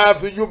the. Flying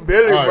through your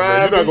belly, All right, man,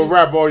 Brian. you're not gonna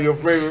rap all your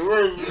favorite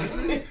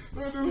verses.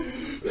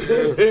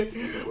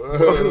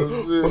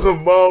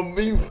 Mom,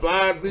 me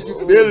flying through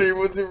your belly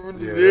with the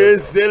Yeah,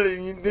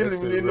 silly. You That dilly,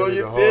 shit you know really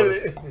your the dilly.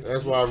 hardest.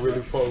 That's why I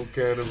really fuck with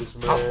cannabis,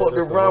 man. I fucked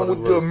That's the around hardest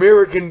with the verse.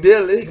 American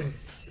dilly.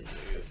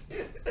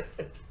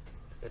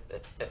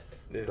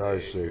 This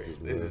Dice is shakers,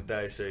 This is man.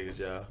 dice shakers,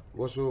 y'all.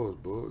 What's yours,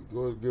 bro? Go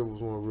ahead, give us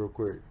one real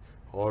quick.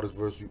 Hardest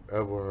verse you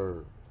ever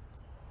heard.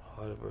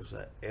 Hardest verse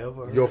I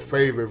ever heard. Your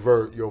favorite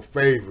verse. Your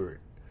favorite.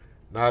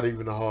 Not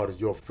even the hardest.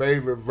 Your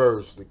favorite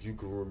verse that you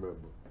can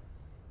remember,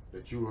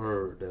 that you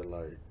heard that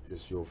like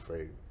it's your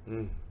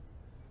favorite.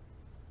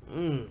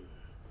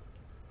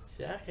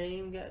 See, I can't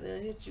even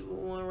goddamn hit you with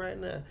one right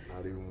now. Not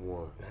even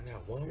one.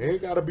 Not one. It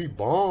ain't gotta be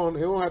Bond.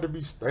 It don't have to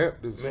be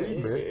stamped and Man,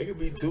 cement. it could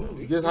be two.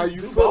 It Guess could how be you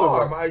two feeling?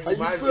 bars, Right? How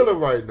my you G. feeling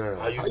right now?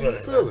 How you feeling?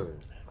 feeling?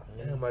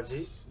 Yeah, my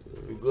G.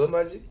 You good,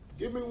 my G?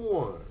 Give me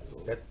one.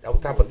 That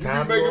what type of You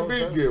time can you make a on, beat,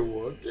 son? get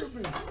one. Give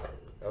me one.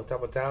 That what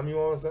type of time you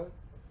on, son?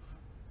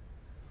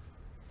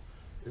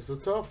 It's a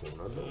tough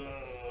one. I know.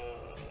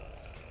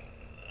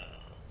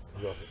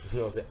 You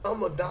know, say,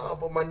 I'm a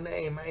dog, but my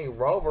name ain't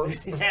Rover. You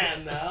Yeah,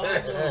 no,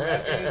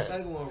 I can't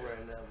think of one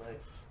right now, man.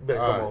 better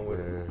All come right, on with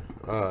it. man.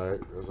 All right,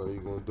 that's how you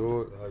gonna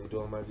do it. How you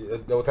doing, my G?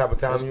 That what type of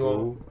time That's you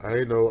cool. on? I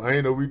ain't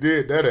know we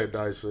did that at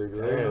Dice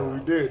Shaker. I ain't know we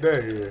did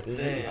that here.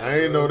 Damn, I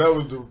ain't know that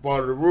was the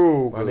part of the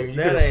rule. My 'cause nigga, you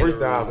That could have ain't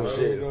freestyle some the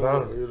shit, you know,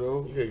 son. You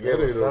know, You could that give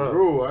ain't us the some.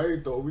 rule. I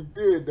ain't thought we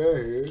did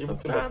that here. Give I'm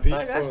it to my trying to think.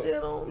 I people.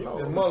 still don't You know.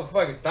 the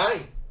motherfucking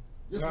thing.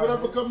 Just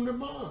whatever come to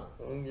mind.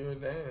 I don't give a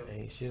damn.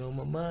 Ain't shit on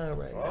my mind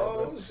right now,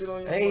 Oh, bro. shit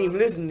on your I ain't even mind.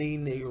 listening to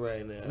these niggas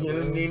right now. You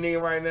bro. need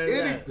nigga right now.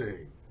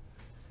 Anything.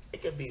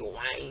 It could be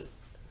Wayne.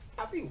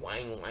 I be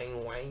Wayne.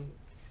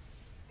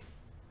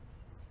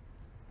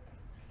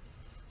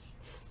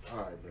 All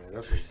right, man.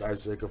 That's what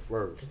Dice Shaker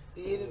first.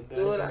 Did it,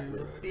 do it, I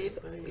just did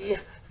it. Yeah,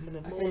 I'm in the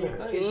I can't morning. even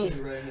think of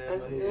shit right now,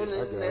 man. I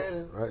got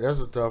it. All right, that's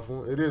a tough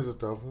one. It is a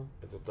tough one.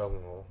 It's a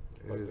double hole.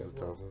 It is a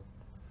tough one.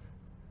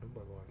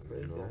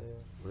 You know,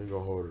 we ain't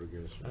gonna hold it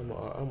against you. I'm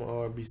a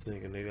R&B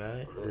singer, nigga. All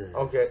right? Yeah.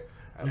 Okay.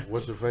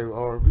 What's your favorite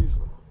R&B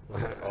song?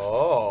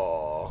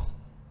 Oh.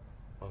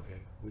 Okay,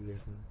 we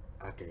listening.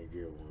 I can't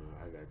get one.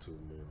 I got too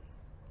many.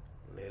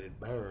 Let it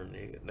burn,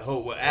 nigga. The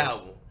whole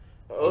album.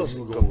 Oh,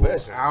 you gonna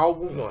confession. go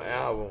album? We going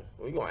album.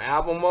 We going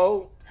album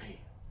mode.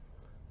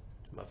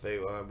 It's my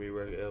favorite R&B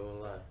record ever in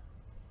life.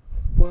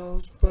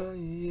 Walks by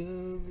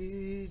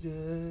every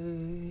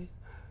day.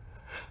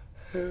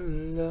 Her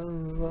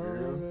love all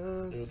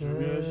the It's some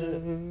real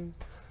shit. same.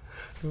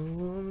 The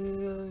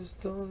woman that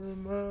stole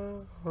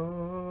my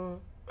heart.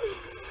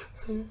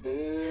 And it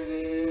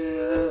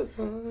is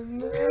her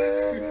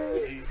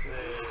name. He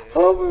said,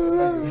 Hoping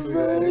I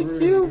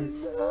make you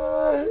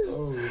nice.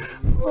 Oh,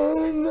 For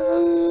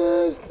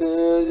another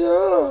still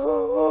your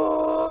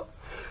heart.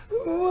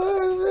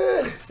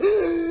 Was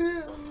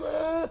it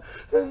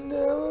I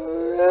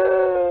never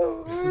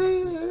ever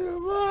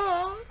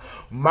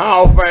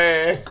mouth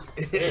fan.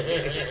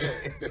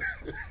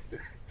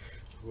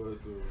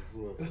 what the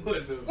fuck?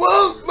 what the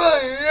Walk by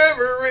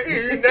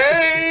every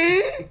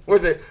day.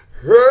 What's it?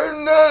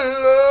 Her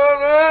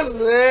another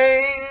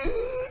thing.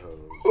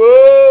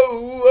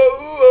 Whoa, whoa,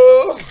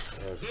 whoa.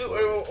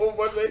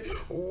 What's it?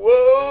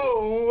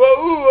 Whoa,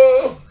 whoa,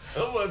 whoa.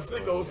 I'm a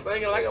sicko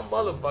singing like a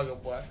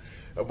motherfucker, boy.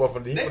 That boy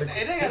from the They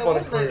got a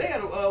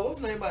what's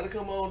name about to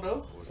come on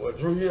though? What,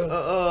 Drew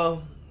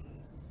Hill?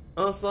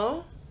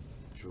 Unsung.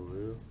 True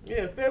Hill.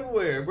 Yeah,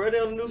 February, bro. They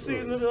on the new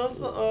season of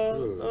Unsung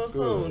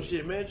good.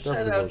 shit, man. Definitely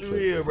Shout out gonna Drew check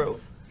Hill, that bro. out.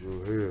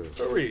 Drew Hill.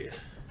 For real.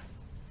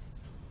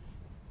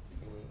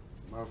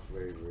 My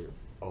favorite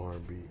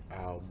R&B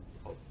album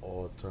of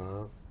all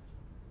time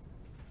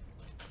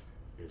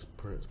is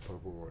Prince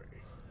Purple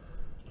Rain.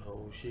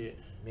 Oh shit.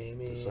 The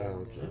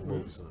soundtrack,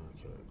 movie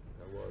soundtrack.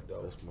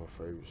 That's my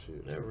favorite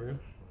shit. That real.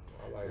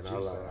 And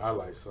I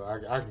like so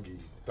I can give you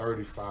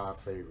 35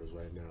 favorites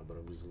right now, but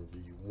I'm just gonna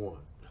give you one,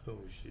 Oh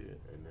shit.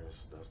 and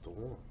that's the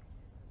one.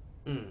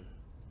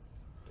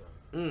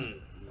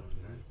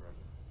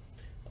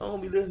 I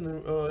don't be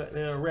listening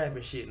to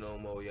rapping shit no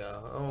more,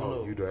 y'all. I don't Oh,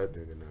 know. you that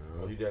nigga now?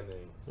 Oh, you that name?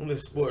 I'm listening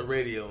to sports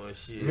radio and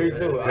shit. Me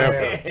too.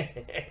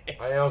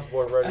 I am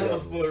sports radio. I'm a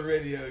sports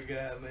radio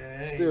guy,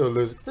 man. I ain't- Still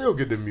listen, still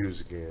get the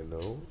music in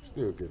though.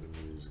 Still get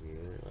the music in.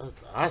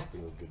 I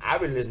still get. I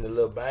been listening to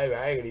Lil Baby.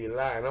 I ain't even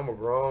lying. I'm a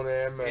grown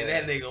ass man. And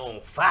that nigga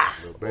on fire.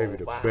 The baby,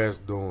 the wow.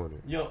 best doing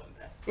it. Yo,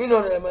 You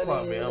know that man.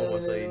 fuck me, I don't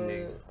want to say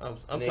nigga.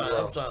 I'm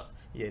Negro. trying.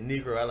 Yeah,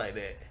 Negro, I like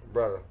that.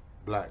 Brother.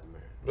 Black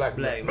man. Black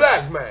Black man. man.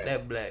 Black man.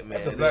 That black man.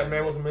 That's a black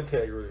man with some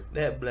integrity.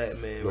 That black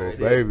man Lil right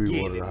there. Baby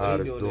getting one of it, the bro. He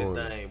hottest doing doing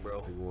that it. thing,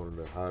 bro. He one of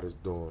the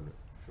hottest doing it.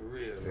 For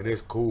real. And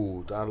it's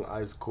cool.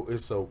 It's cool.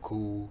 It's so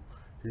cool.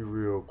 He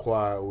real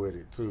quiet with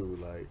it too.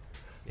 Like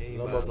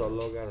Almost a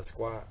low got a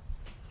squat.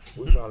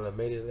 We probably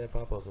made it let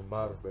pop up some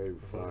bottle. baby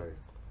fire.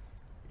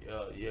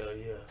 Yeah. Lil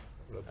Baby.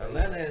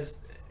 Atlanta has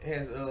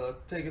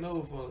taken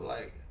over for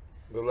like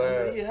The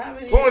how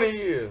many last 20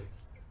 years.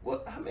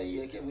 What? How many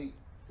years can we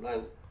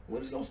like?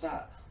 When is it gonna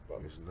stop?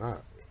 It's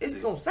not. Is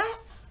it gonna stop?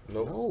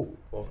 Nope. No.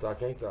 Won't stop,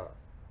 can't stop.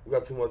 We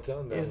got too much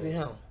talent down MC here.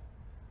 Hammer.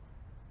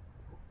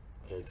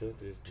 Can't touch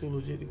this. Too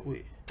legit to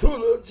quit. Too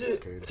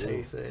legit. Can't They do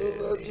it. said,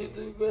 Too legit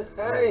to quit.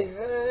 Hey, It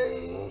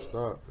hey. won't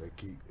stop. They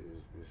keep.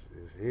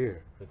 It's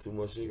here. There's too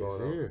much shit going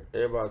It's on. here.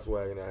 Everybody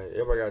swagging out here.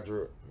 Everybody got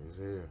drip. It's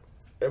here.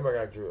 Everybody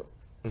got drip.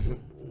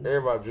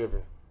 Everybody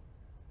dripping.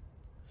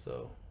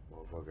 So,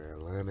 Motherfucker,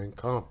 Atlanta and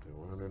Compton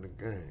running the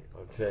game.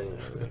 I'm telling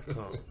you.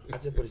 come. I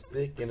just put a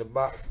stick in the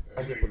box.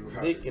 I just put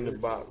a dick in the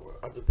box.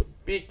 I just put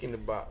a dick in the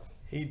box.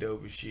 He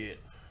dope as shit.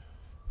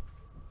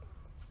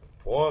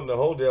 One, the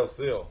hotel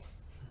sale.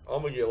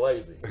 I'm gonna get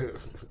lazy.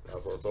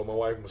 That's what I told my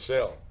wife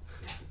Michelle.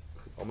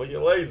 I'm gonna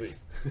get lazy.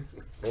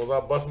 As soon as I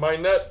bust my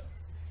nut,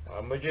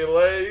 I'm gonna get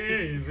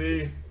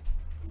lazy.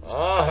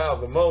 I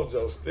have the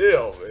mojo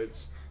still,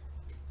 bitch.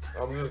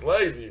 I'm just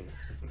lazy.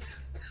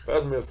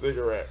 Pass me a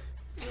cigarette.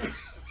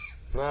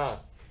 Nah,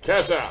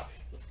 Cash App.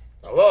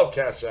 I love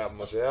Cash App,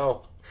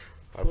 Michelle.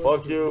 I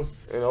fuck you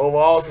in the Oval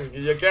Office and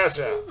give you a Cash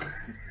App.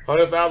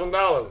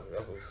 $100,000.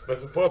 That's some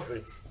expensive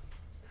pussy.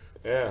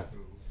 Yeah.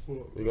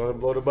 We're gonna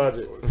blow the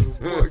budget.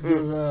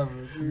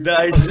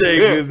 Dice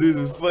Shakers, this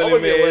is funny I'ma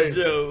get man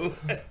lazy. Joe.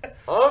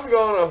 I'm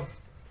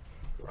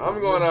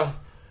gonna,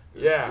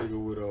 yeah.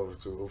 Nigga went over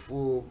to a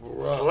full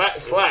barrage.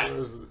 Slap.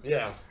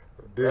 Yes.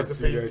 Didn't That's a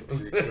see that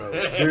shit coming.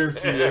 Didn't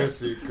see that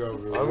shit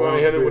coming. I'm One gonna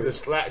hit it with bit. the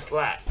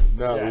slap.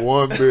 Not Yeah.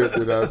 one bit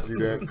did I see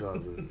that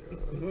coming.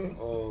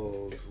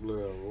 Oh,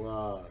 Slim,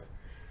 why?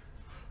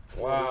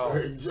 Wow.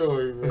 Hey,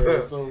 Joey,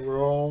 man, something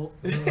wrong.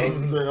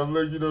 I'm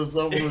letting you know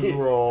something was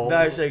wrong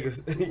Dice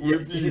Shakers.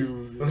 with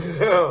you.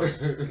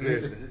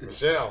 Listen,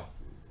 Michelle,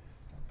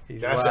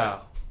 he's Cash wild.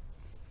 App.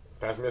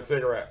 Pass me a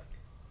cigarette.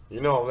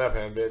 You know I'm left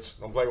hand, bitch.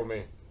 Don't play with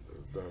me.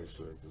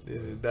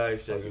 This is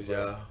Dice Shakers,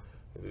 y'all.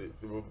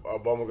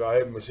 Obama got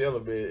hit Michelle a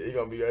bit. He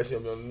gonna be that shit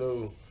on the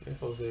news. That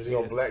folks said He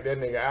gonna yeah. black that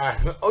nigga eye.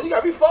 Oh, you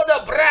gotta be fucked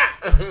up,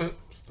 brah.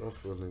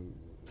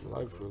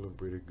 Life feeling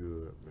pretty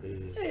good,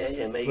 man.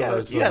 Yeah, man. Feel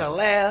like You gotta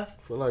laugh.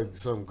 Feel like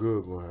something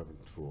good gonna happen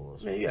for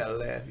us. Man, you gotta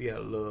laugh. You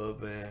gotta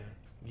love, man.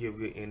 Give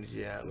good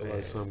energy out, Feel man.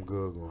 like something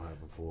good gonna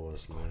happen for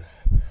us, man.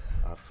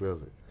 I feel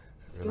it.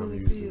 And I'm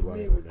usually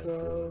right on that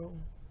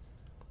feeling.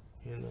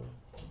 You know,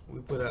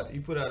 you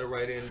put out the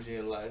right energy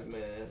in life,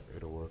 man.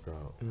 It'll work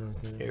out. You know what I'm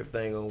saying?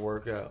 Everything gonna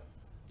work out.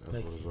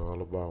 That's what it's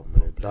all about,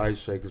 man. Dice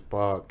Shakers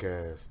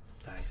Podcast.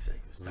 Dice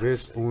Shakers.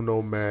 Vis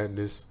Uno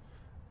Madness.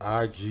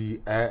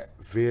 IG at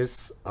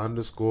Vis_Uno.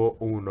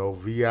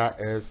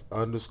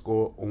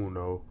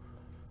 VIS_Uno.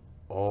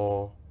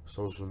 All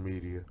social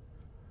media.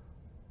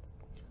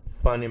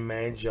 Funny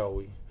man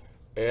Joey.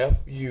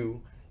 FUNNY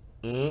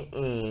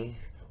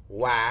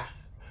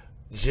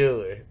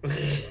Judd.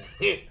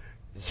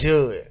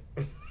 Judd.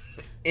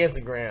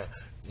 Instagram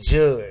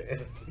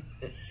Judd.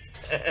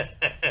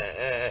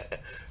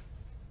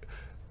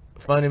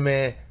 Funny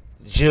man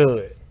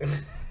Judd.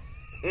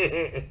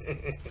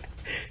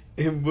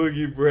 And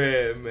Boogie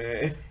Brad,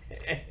 man.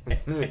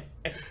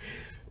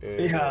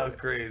 Y'all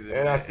crazy.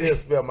 And I man. still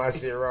spell my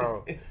shit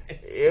wrong.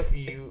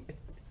 FUNNY.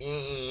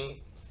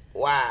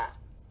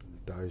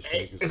 Dice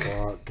Shakers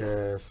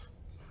Podcast.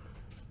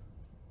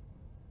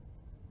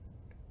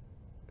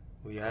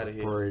 We out I of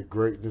here. pray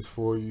greatness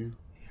for you.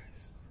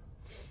 Yes.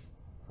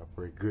 I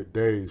pray good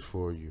days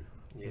for you.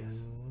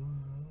 Yes.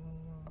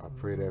 I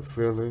pray that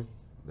feeling,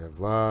 that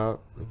vibe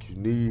that you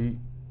need,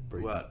 pray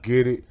you What?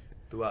 get it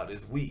Throughout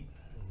this week.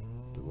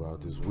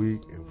 throughout this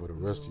week and for the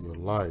rest of your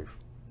life.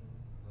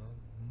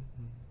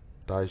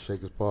 Dice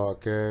Shakers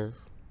Podcast.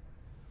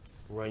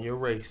 Run your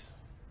race.